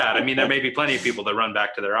or for bad, I mean, there may be plenty of people that run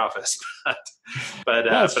back to their office,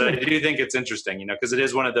 but I do think it's interesting, you know, because it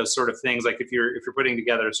is one of those sort of things, like if you're putting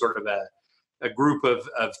together sort of a group of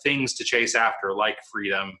things to chase after, like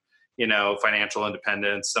freedom, you know, financial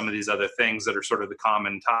independence, some of these other things that are sort of the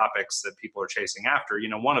common topics that people are chasing after, you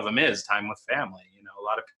know, one of them is time with family. You know, a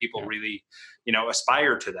lot of people really, you know,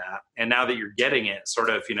 aspire to that. And now that you're getting it sort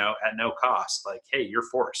of, you know, at no cost, like, hey, you're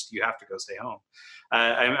forced, you have to go stay home.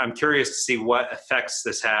 I'm curious to see what effects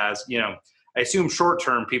this has. You know, I assume short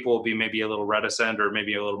term people will be maybe a little reticent or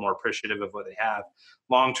maybe a little more appreciative of what they have.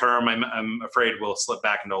 Long term, I'm afraid we'll slip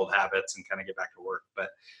back into old habits and kind of get back to work. But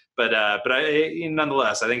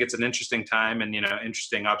nonetheless, I think it's an interesting time and, you know,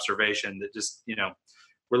 interesting observation that just, you know,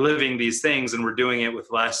 we're living these things and we're doing it with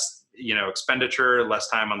less, you know, expenditure, less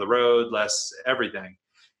time on the road, less everything.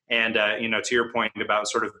 And, you know, to your point about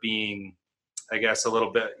sort of being, I guess, a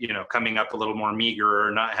little bit, you know, coming up a little more meager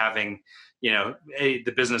or not having, you know,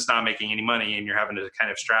 the business not making any money and you're having to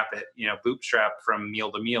kind of strap it, you know, bootstrap from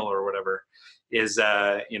meal to meal or whatever is,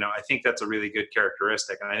 you know, I think that's a really good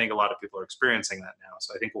characteristic. And I think a lot of people are experiencing that now.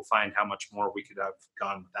 So I think we'll find how much more we could have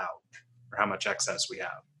gone without or how much excess we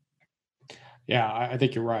have. Yeah, I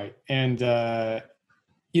think you're right. And,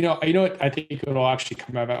 you know what I think it'll actually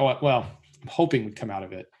come out of it. Well, I'm hoping would come out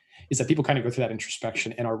of it is that people kind of go through that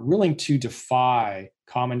introspection and are willing to defy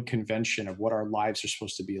common convention of what our lives are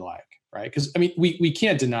supposed to be like, right? Because, I mean, we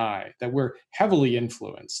can't deny that we're heavily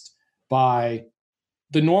influenced by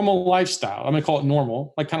the normal lifestyle. I'm going to call it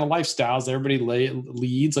normal, like kind of lifestyles that everybody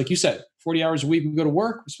leads. Like you said, 40 hours a week, we go to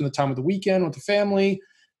work, we spend the time with the weekend with the family.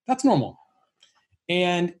 That's normal.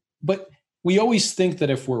 But we always think that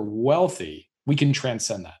if we're wealthy, we can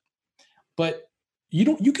transcend that. But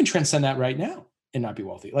you can transcend that right now and not be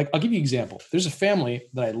wealthy. Like, I'll give you an example. There's a family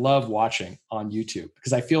that I love watching on YouTube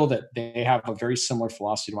because I feel that they have a very similar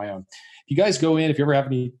philosophy to my own. If you guys go in, if you ever have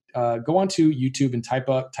any, go onto YouTube and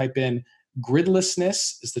type in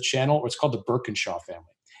Gridlessness is the channel, or it's called the Birkinshaw family.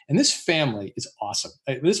 And this family is awesome.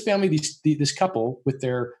 This family, this couple with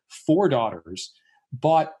their 4 daughters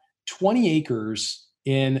bought 20 acres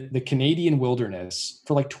in the Canadian wilderness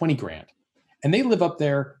for like 20 grand. And they live up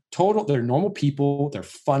there they're normal people. They're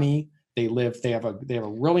funny. They have a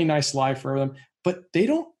really nice life for them, but they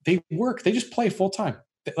just play full time.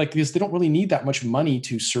 Like, because they don't really need that much money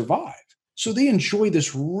to survive. So they enjoy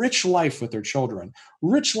this rich life with their children,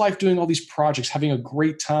 rich life doing all these projects, having a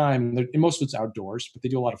great time. And most of it's outdoors, but they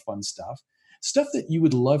do a lot of fun stuff. stuff that you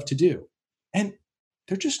would love to do. And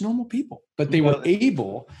they're just normal people, but they were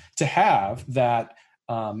able to have that,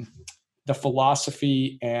 the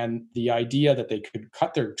philosophy and the idea that they could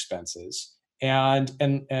cut their expenses and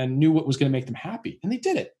knew what was going to make them happy. And they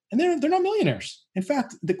did it. And they're not millionaires. In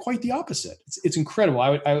fact, they're quite the opposite. It's incredible.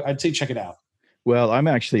 I'd say check it out. Well, I'm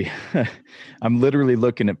actually, I'm literally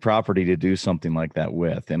looking at property to do something like that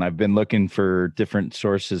with. And I've been looking for different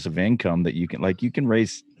sources of income that you can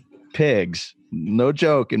raise pigs, no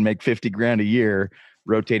joke, and make 50 grand a year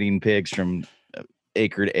rotating pigs from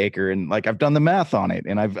acre to acre. And like, I've done the math on it,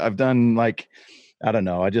 and I've done like, I don't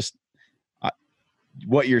know.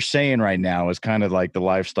 What you're saying right now is kind of like the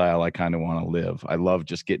lifestyle I kind of want to live. I love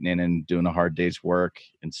just getting in and doing a hard day's work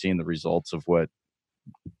and seeing the results of what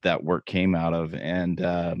that work came out of. And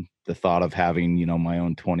the thought of having, my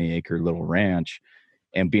own 20-acre little ranch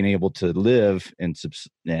and being able to live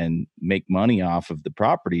and make money off of the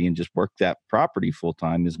property and just work that property full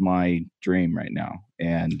time is my dream right now.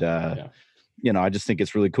 And, I just think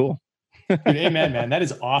it's really cool. Dude, amen, man. That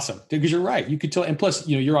is awesome. Because you're right. You could tell. And plus,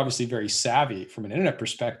 you're obviously very savvy from an internet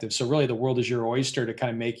perspective. So really the world is your oyster to kind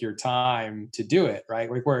of make your time to do it, right?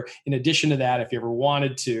 Like where in addition to that, if you ever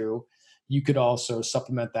wanted to, you could also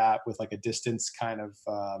supplement that with like a distance kind of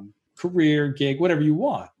career gig, whatever you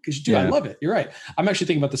want. Because I love it. You're right. I'm actually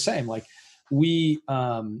thinking about the same. Like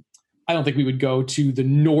I don't think we would go to the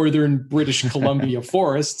northern British Columbia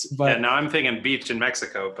forests, but now I'm thinking beach in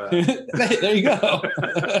Mexico. But there you go.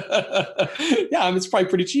 It's probably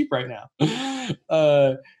pretty cheap right now.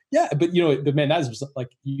 But man, that's like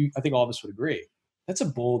I think all of us would agree. That's a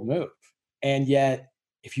bold move, and yet,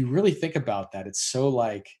 if you really think about that, it's so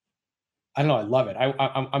like, I don't know. I love it.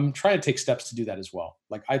 I'm trying to take steps to do that as well.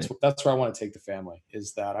 Like that's where I want to take the family,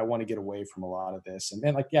 is that I want to get away from a lot of this,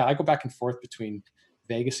 and I go back and forth between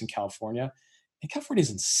Vegas and California, and California is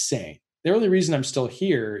insane. The only reason I'm still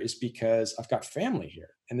here is because I've got family here,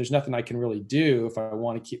 and there's nothing I can really do if I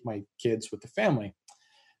want to keep my kids with the family.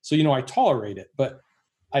 So, I tolerate it, but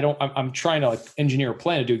I'm trying to like engineer a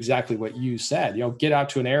plan to do exactly what you said, get out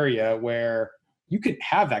to an area where you could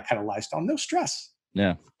have that kind of lifestyle, no stress.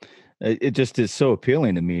 Yeah. It just is so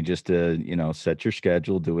appealing to me just to, set your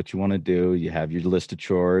schedule, do what you want to do. You have your list of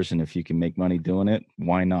chores, and if you can make money doing it,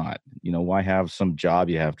 why not? Why have some job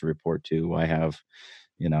you have to report to? Why have,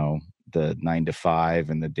 the 9 to 5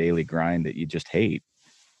 and the daily grind that you just hate?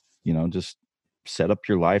 Just set up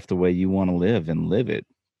your life the way you want to live and live it.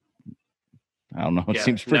 I don't know. It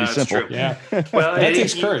seems pretty simple. True. Yeah. Well, that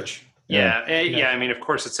takes courage. Yeah. I mean, of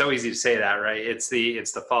course, it's so easy to say that, right? It's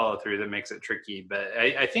the follow through that makes it tricky. But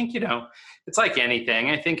I think, it's like anything.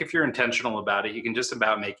 I think if you're intentional about it, you can just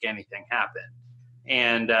about make anything happen.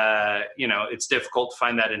 And, it's difficult to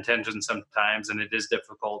find that intention sometimes. And it is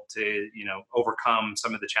difficult to, overcome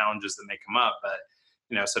some of the challenges that may come up. But,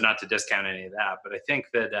 so not to discount any of that. But I think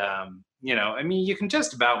that, you can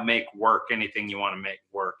just about make work anything you want to make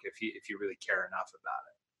work if you really care enough about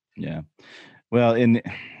it. Yeah. Well,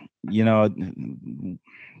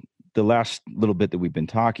 the last little bit that we've been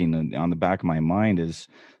talking on the back of my mind is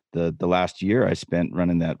the last year I spent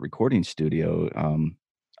running that recording studio.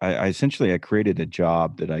 I essentially created a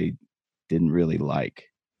job that I didn't really like.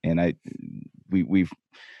 And we've.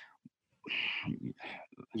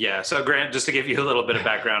 Yeah. So Grant, just to give you a little bit of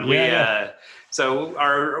background,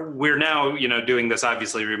 so we're now, doing this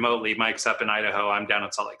obviously remotely. Mike's up in Idaho. I'm down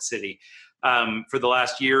in Salt Lake City. For the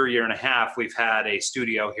last year and a half, we've had a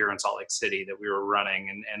studio here in Salt Lake City that we were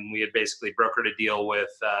running, and we had basically brokered a deal with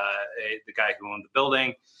the guy who owned the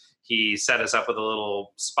building. He set us up with a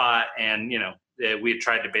little spot, and we had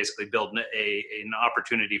tried to basically build an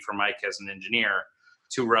opportunity for Mike as an engineer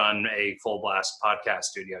to run a full blast podcast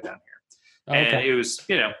studio down here. Okay. And it was,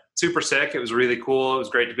 super sick. It was really cool. It was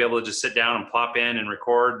great to be able to just sit down and plop in and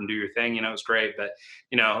record and do your thing. It was great. But,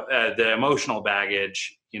 the emotional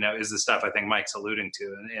baggage, is the stuff I think Mike's alluding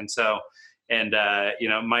to.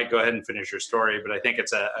 Mike, go ahead and finish your story. But I think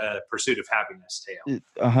it's a pursuit of happiness tale.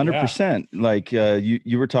 100%. Like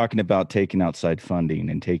you were talking about taking outside funding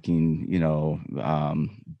and taking,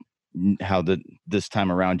 how this time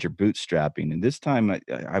around you're bootstrapping, and this time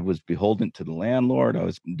I was beholden to the landlord. I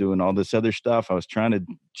was doing all this other stuff. I was trying to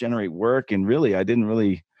generate work, and really I didn't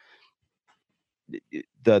really.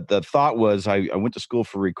 The thought was I went to school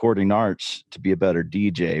for recording arts to be a better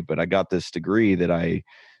DJ, but I got this degree that I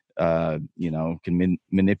can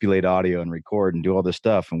manipulate audio and record and do all this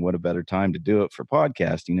stuff, and what a better time to do it for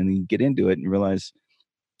podcasting. And then you get into it and realize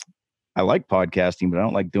I like podcasting, but I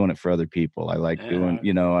don't like doing it for other people. I like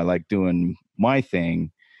doing my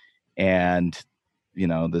thing, and,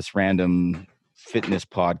 this random fitness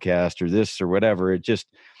podcast or this or whatever. It just,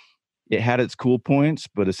 it had its cool points,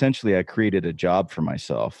 but essentially I created a job for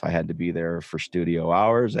myself. I had to be there for studio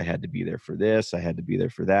hours. I had to be there for this. I had to be there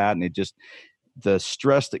for that. And the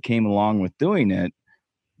stress that came along with doing it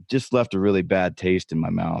just left a really bad taste in my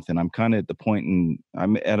mouth. And I'm kind of at the point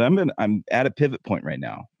I'm at a pivot point right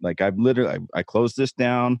now. Like I closed this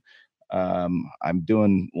down. I'm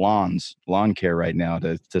doing lawn care right now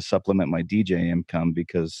to supplement my DJ income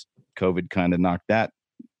because COVID kind of knocked that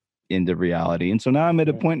into reality. And so now I'm at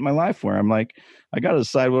a point in my life where I'm like, I got to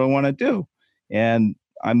decide what I want to do. And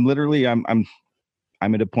I'm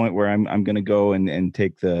at a point where I'm going to go and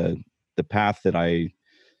take the path that I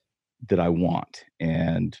want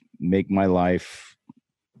and make my life,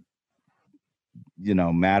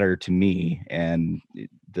 matter to me, and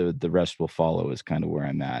the rest will follow is kind of where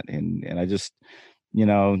I'm at. And I just,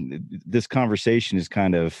 this conversation has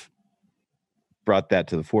kind of brought that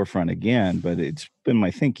to the forefront again, but it's been my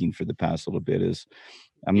thinking for the past little bit is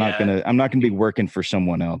I'm not gonna be working for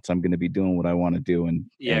someone else. I'm gonna be doing what I want to do. And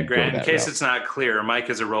Grant, in case it's not clear, Mike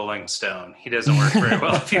is a Rolling Stone. He doesn't work very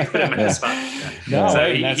well if you put him in a spot.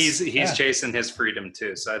 He's chasing his freedom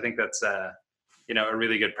too. So I think that's a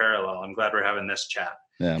really good parallel. I'm glad we're having this chat.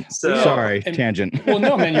 Yeah. So sorry, tangent. Well,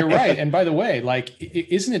 no, man, you're right. And by the way, like,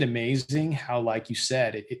 isn't it amazing how, like you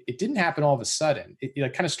said, it didn't happen all of a sudden.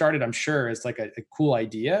 It kind of started, I'm sure, as like a cool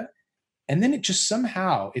idea. And then it just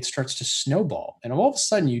somehow it starts to snowball. And all of a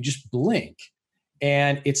sudden you just blink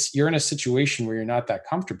and you're in a situation where you're not that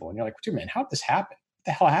comfortable. And you're like, dude, man, how did this happen? What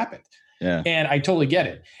the hell happened? Yeah. And I totally get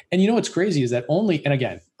it. And what's crazy is that and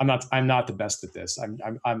again, I'm not the best at this.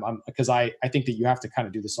 I'm because I think that you have to kind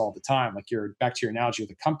of do this all the time. Like you're back to your analogy of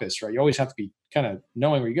the compass, right? You always have to be kind of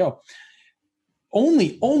knowing where you go.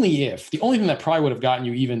 The only thing that probably would have gotten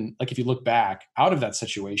you, even like if you look back out of that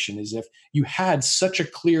situation, is if you had such a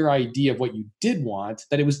clear idea of what you did want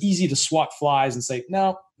that it was easy to swat flies and say,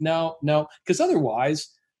 no. Because otherwise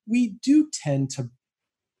we do tend to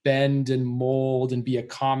bend and mold and be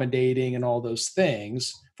accommodating and all those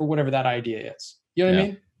things for whatever that idea is. You know what I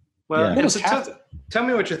mean? Well, so tell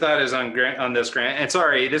me what your thought is on this, Grant. And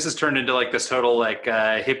sorry, this has turned into like this total like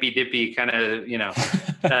hippy dippy kind of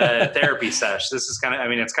therapy sesh. This is kind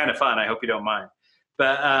of, it's kind of fun. I hope you don't mind.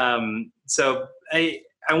 But so I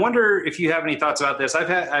wonder if you have any thoughts about this. I've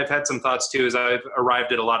had some thoughts too, as I've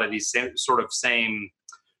arrived at a lot of these same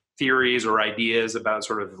theories or ideas about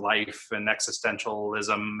sort of life and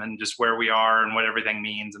existentialism and just where we are and what everything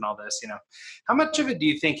means and all this. How much of it do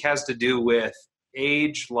you think has to do with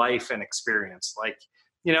age, life, and experience? Like,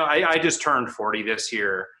 I just turned 40 this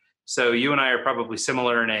year. So you and I are probably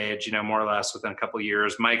similar in age, more or less within a couple of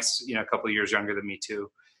years. Mike's, a couple of years younger than me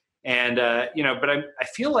too. And, but I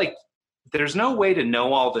feel like there's no way to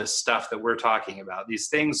know all this stuff that we're talking about, these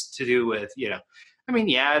things to do with,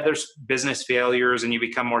 there's business failures and you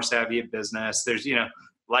become more savvy at business. There's,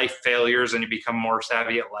 life failures and you become more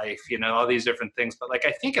savvy at life, all these different things. But like,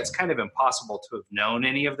 I think it's kind of impossible to have known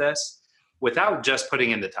any of this without just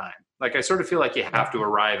putting in the time. Like, I sort of feel like you have to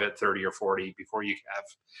arrive at 30 or 40 before you have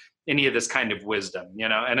any of this kind of wisdom,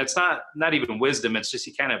 and it's not even wisdom. It's just,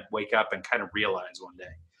 you kind of wake up and kind of realize one day.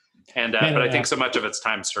 And, but I think so much of it's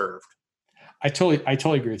time served. I totally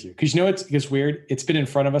agree with you. Cause it's weird. It's been in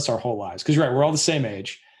front of us our whole lives. Cause you're right. We're all the same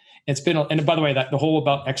age. And by the way, that the whole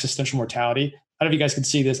about existential mortality, I don't know if you guys can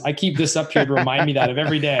see this. I keep this up here to remind me that of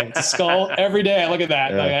every day. It's a skull every day. I look at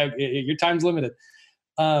that. Yeah. Like, your time's limited.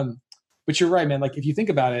 But you're right, man. Like, if you think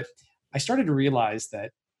about it, I started to realize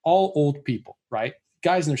that all old people, right?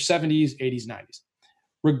 Guys in their 70s, 80s, 90s,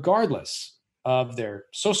 regardless of their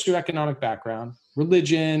socioeconomic background,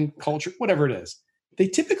 religion, culture, whatever it is, they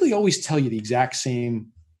typically always tell you the exact same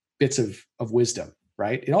bits of wisdom,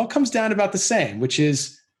 right? It all comes down to about the same, which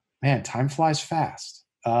is, man, time flies fast.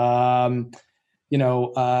 Health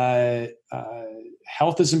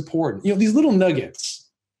is important. These little nuggets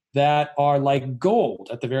that are like gold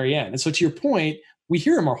at the very end. And so to your point, we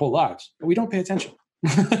hear them our whole lives, but we don't pay attention.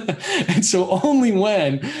 And so only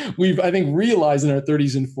when we've, I think, realized in our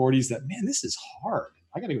 30s and 40s that, man, this is hard.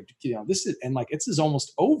 I got to go, this is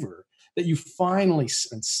almost over, that you finally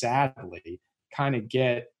and sadly kind of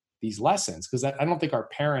get these lessons. Because I don't think our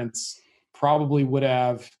parents probably would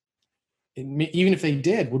have, even if they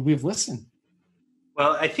did, would we have listened?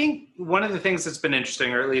 Well, I think one of the things that's been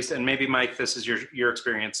interesting, or at least, and maybe Mike, this is your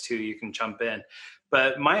experience too, you can jump in,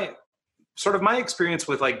 but my experience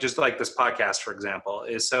with just like this podcast, for example,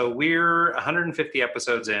 is so we're 150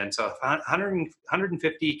 episodes in. So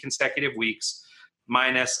 150 consecutive weeks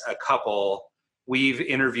minus a couple, we've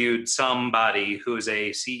interviewed somebody who's a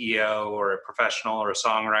CEO or a professional or a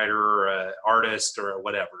songwriter or an artist or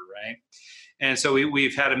whatever, right? And so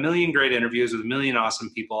we've had a million great interviews with a million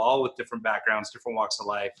awesome people, all with different backgrounds, different walks of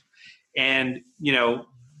life. And,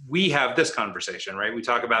 we have this conversation, right? We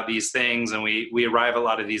talk about these things and we arrive at a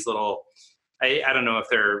lot of these little, I don't know if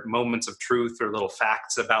they're moments of truth or little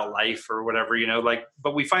facts about life or whatever,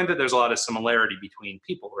 but we find that there's a lot of similarity between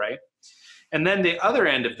people, right? And then the other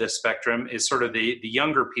end of this spectrum is sort of the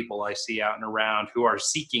younger people I see out and around who are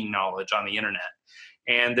seeking knowledge on the internet.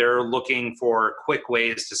 And they're looking for quick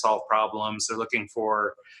ways to solve problems. They're looking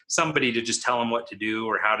for somebody to just tell them what to do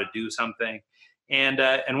or how to do something. And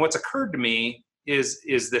what's occurred to me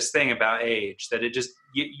is this thing about age, that it just,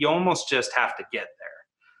 you almost just have to get there.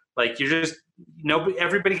 Like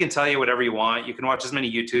everybody can tell you whatever you want. You can watch as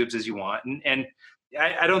many YouTubes as you want. And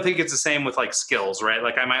I don't think it's the same with like skills, right?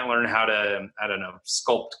 Like I might learn how to, I don't know,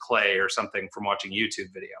 sculpt clay or something from watching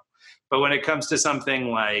YouTube video. But when it comes to something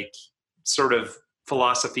like sort of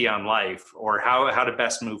philosophy on life or how to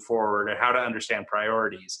best move forward or how to understand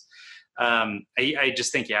priorities, I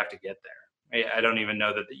just think you have to get there. I don't even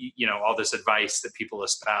know that, all this advice that people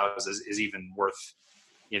espouse is even worth,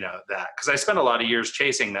 that. Because I spent a lot of years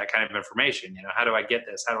chasing that kind of information. How do I get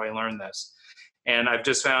this? How do I learn this? And I've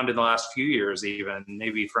just found in the last few years, even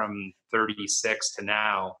maybe from 36 to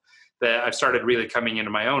now, that I've started really coming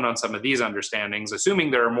into my own on some of these understandings,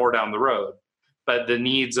 assuming there are more down the road. But the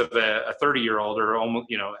needs of a 30-year-old or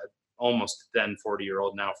almost then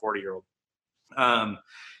 40-year-old, now 40-year-old,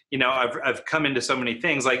 I've come into so many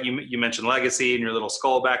things. Like you mentioned legacy and your little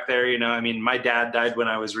skull back there. My dad died when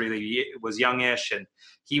I was youngish, and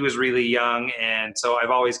he was really young. And so I've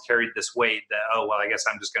always carried this weight that, I guess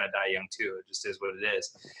I'm just going to die young too. It just is what it is.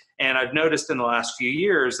 And I've noticed in the last few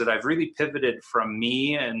years that I've really pivoted from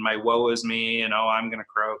me and my woe is me and, I'm going to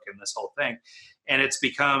croak and this whole thing. And it's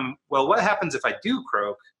become, well, what happens if I do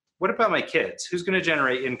croak? What about my kids? Who's going to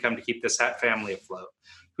generate income to keep this family afloat?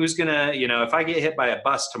 Who's going to, if I get hit by a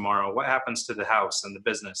bus tomorrow, what happens to the house and the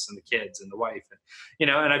business and the kids and the wife? And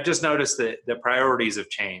I've just noticed that the priorities have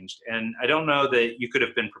changed. And I don't know that you could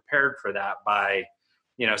have been prepared for that by,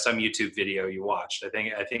 some YouTube video you watched. I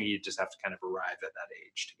think you just have to kind of arrive at that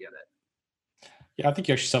age to get it. Yeah, I think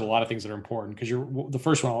you actually said a lot of things that are important, because the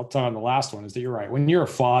first one I'll tell on the last one is that you're right. When you're a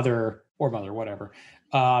father or mother, whatever,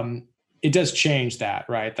 it does change that,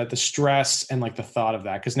 right? That the stress and like the thought of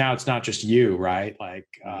that, because now it's not just you, right? Like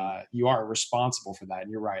you are responsible for that.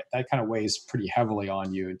 And you're right. That kind of weighs pretty heavily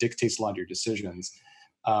on you. It dictates a lot of your decisions.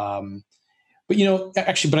 But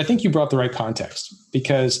I think you brought the right context,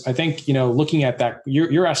 because I think, looking at that,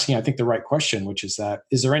 you're asking, I think, the right question, which is that,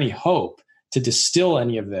 is there any hope to distill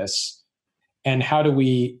any of this? And how do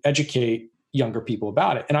we educate younger people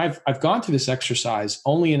about it? And I've gone through this exercise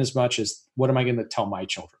only in as much as, what am I going to tell my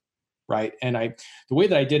children? Right. And the way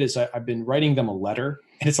that I did is I've been writing them a letter,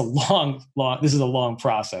 and it's this is a long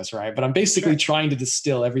process, right? But I'm basically trying to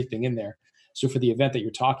distill everything in there. So for the event that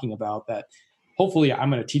you're talking about, that hopefully I'm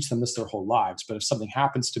going to teach them this their whole lives. But if something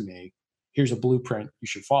happens to me, here's a blueprint you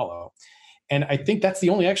should follow. And I think that's the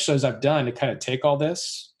only exercise I've done to kind of take all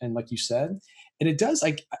this. And like you said, and it does,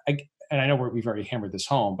 and I know we've already hammered this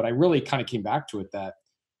home, but I really kind of came back to it, that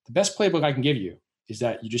the best playbook I can give you is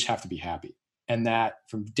that you just have to be happy. And that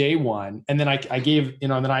from day one, and then I gave,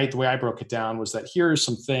 the way I broke it down was that here are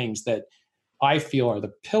some things that I feel are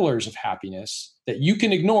the pillars of happiness that you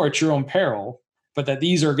can ignore at your own peril, but that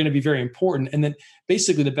these are going to be very important. And then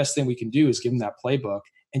basically the best thing we can do is give them that playbook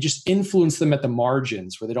and just influence them at the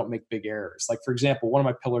margins where they don't make big errors. Like, for example, one of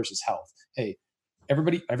my pillars is health. Hey,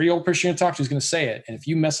 every old person you're going to talk to is going to say it. And if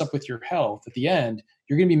you mess up with your health at the end,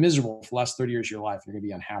 you're going to be miserable for the last 30 years of your life. You're going to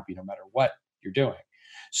be unhappy no matter what you're doing.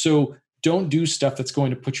 So don't do stuff that's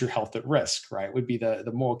going to put your health at risk, right? Would be the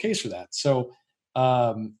moral case for that. So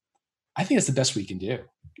I think that's the best we can do,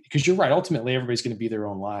 because you're right. Ultimately, everybody's going to be their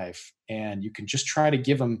own life, and you can just try to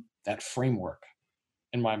give them that framework,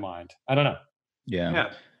 in my mind. I don't know.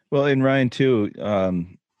 Yeah. Well, and Ryan too,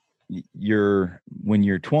 when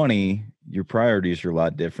you're 20, your priorities are a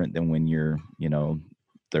lot different than when you're,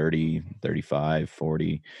 30, 35,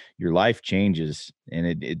 40, your life changes, and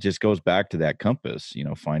it just goes back to that compass,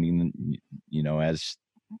 finding, as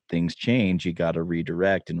things change, you got to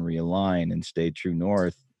redirect and realign and stay true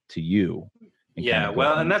north to you. Yeah.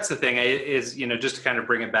 Well, and that's the thing is, just to kind of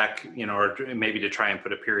bring it back, or maybe to try and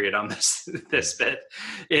put a period on this bit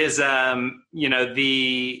is,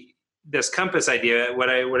 this compass idea. What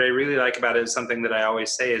I really like about it is something that I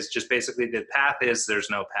always say is just basically the path is there's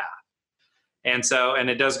no path. And so, and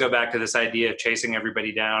it does go back to this idea of chasing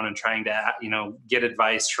everybody down and trying to, get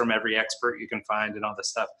advice from every expert you can find and all this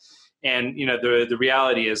stuff. And, the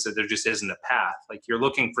reality is that there just isn't a path. Like, you're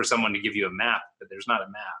looking for someone to give you a map, but there's not a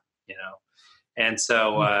map, And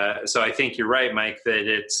so, so I think you're right, Mike, that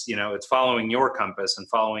it's, it's following your compass and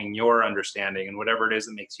following your understanding, and whatever it is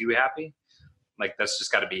that makes you happy, like that's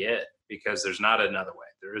just got to be it, because there's not another way.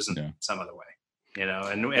 There isn't some other way,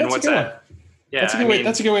 and what's that? Yeah, that's a good way.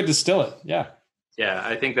 That's a good way to distill it. Yeah. Yeah,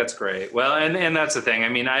 I think that's great. Well, and that's the thing. I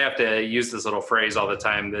mean, I have to use this little phrase all the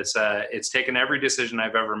time. That's it's taken every decision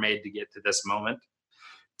I've ever made to get to this moment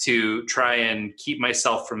to try and keep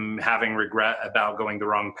myself from having regret about going the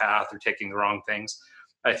wrong path or taking the wrong things.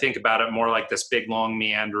 I think about it more like this big, long,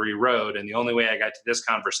 meandering road. And the only way I got to this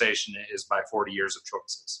conversation is by 40 years of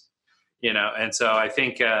choices, And so I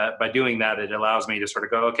think by doing that, it allows me to sort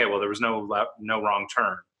of go, okay, well, there was no wrong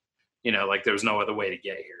turn, like there was no other way to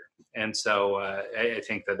get here. And so I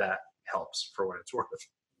think that helps for what it's worth.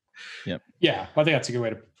 Yep. Yeah. I think that's a good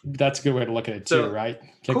way to look at it too, right?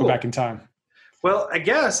 Can't go back in time. Well, I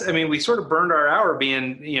guess, we sort of burned our hour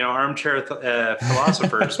being, armchair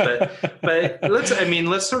philosophers, but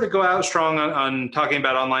let's sort of go out strong on talking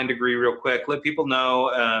about Online Degree real quick. Let people know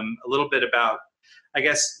a little bit about, I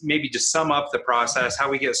guess, maybe just sum up the process, how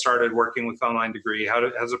we get started working with Online Degree,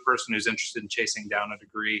 as a person who's interested in chasing down a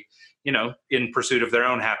degree, in pursuit of their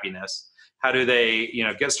own happiness, how do they,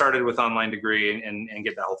 get started with Online Degree and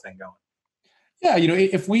get that whole thing going? Yeah,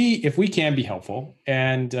 if we can be helpful,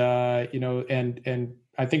 and and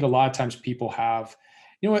I think a lot of times people have,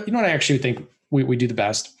 what I actually think we do the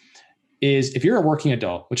best is, if you're a working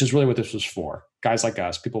adult, which is really what this was for, guys like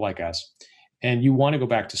us, people like us, and you want to go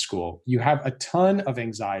back to school, you have a ton of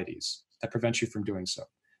anxieties that prevent you from doing so.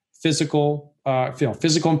 Physical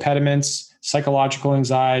impediments, psychological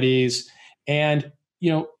anxieties, and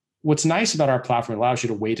what's nice about our platform, it allows you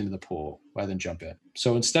to wade into the pool rather than jump in.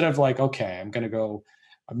 So instead of like, okay, I'm going to go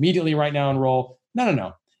immediately right now enroll.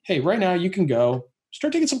 No. Hey, right now you can go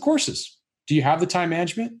start taking some courses. Do you have the time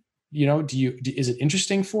management? Is it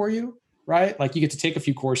interesting for you? Right? Like, you get to take a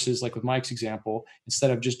few courses, like with Mike's example,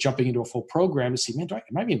 instead of just jumping into a full program to see, man,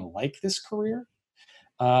 am I even like this career?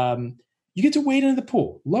 You get to wade into the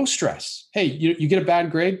pool, low stress. Hey, you get a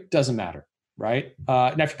bad grade, doesn't matter. Right?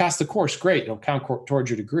 Now, if you pass the course, great. It'll count towards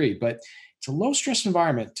your degree, but it's a low stress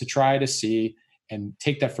environment to try to see and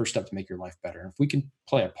take that first step to make your life better. And if we can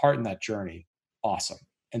play a part in that journey, awesome.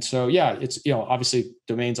 And so, yeah, it's, obviously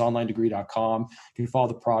domains onlinedegree.com. You can follow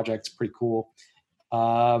the project. It's pretty cool.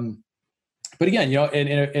 But again,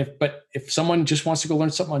 if someone just wants to go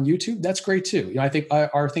learn something on YouTube, that's great too. I think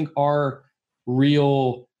our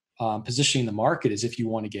real positioning in the market is, if you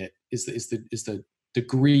want to get, is the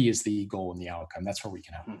degree is the goal and the outcome. That's where we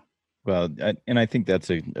can help. Well, and I think that's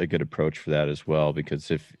a good approach for that as well, because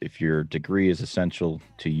if your degree is essential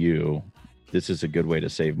to you, this is a good way to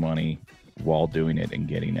save money while doing it and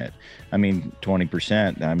getting it.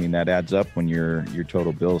 20%, that adds up when your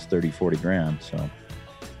total bill is 30, 40 grand. So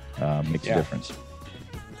makes a difference.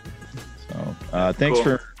 So thanks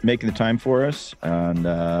for making the time for us. And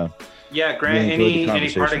Grant, really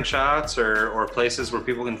any parting shots or places where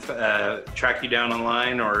people can track you down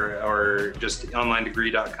online, or just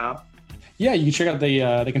onlinedegree.com? Yeah, you can check out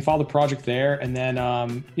they can follow the project there. And then,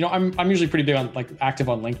 I'm usually pretty big on, active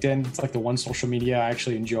on LinkedIn. It's like the one social media I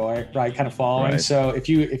actually enjoy, right? Kind of following. Right. So if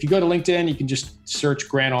you go to LinkedIn, you can just search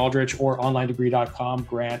Grant Aldrich or onlinedegree.com.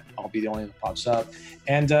 Grant, I'll be the only one that pops up.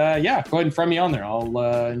 And go ahead and friend me on there.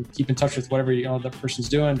 I'll keep in touch with whatever the person's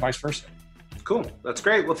doing, vice versa. Cool. That's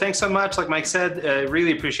great. Well, thanks so much. Like Mike said,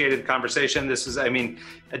 really appreciated the conversation. This is,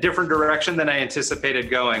 a different direction than I anticipated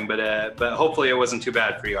going, but hopefully it wasn't too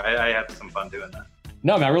bad for you. I had some fun doing that.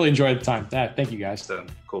 No, man, I really enjoyed the time. Thank you, guys. So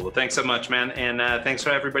cool. Well, thanks so much, man. And thanks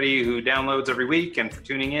for everybody who downloads every week and for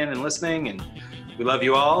tuning in and listening. And we love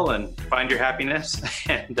you all, and find your happiness.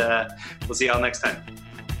 And we'll see y'all next time.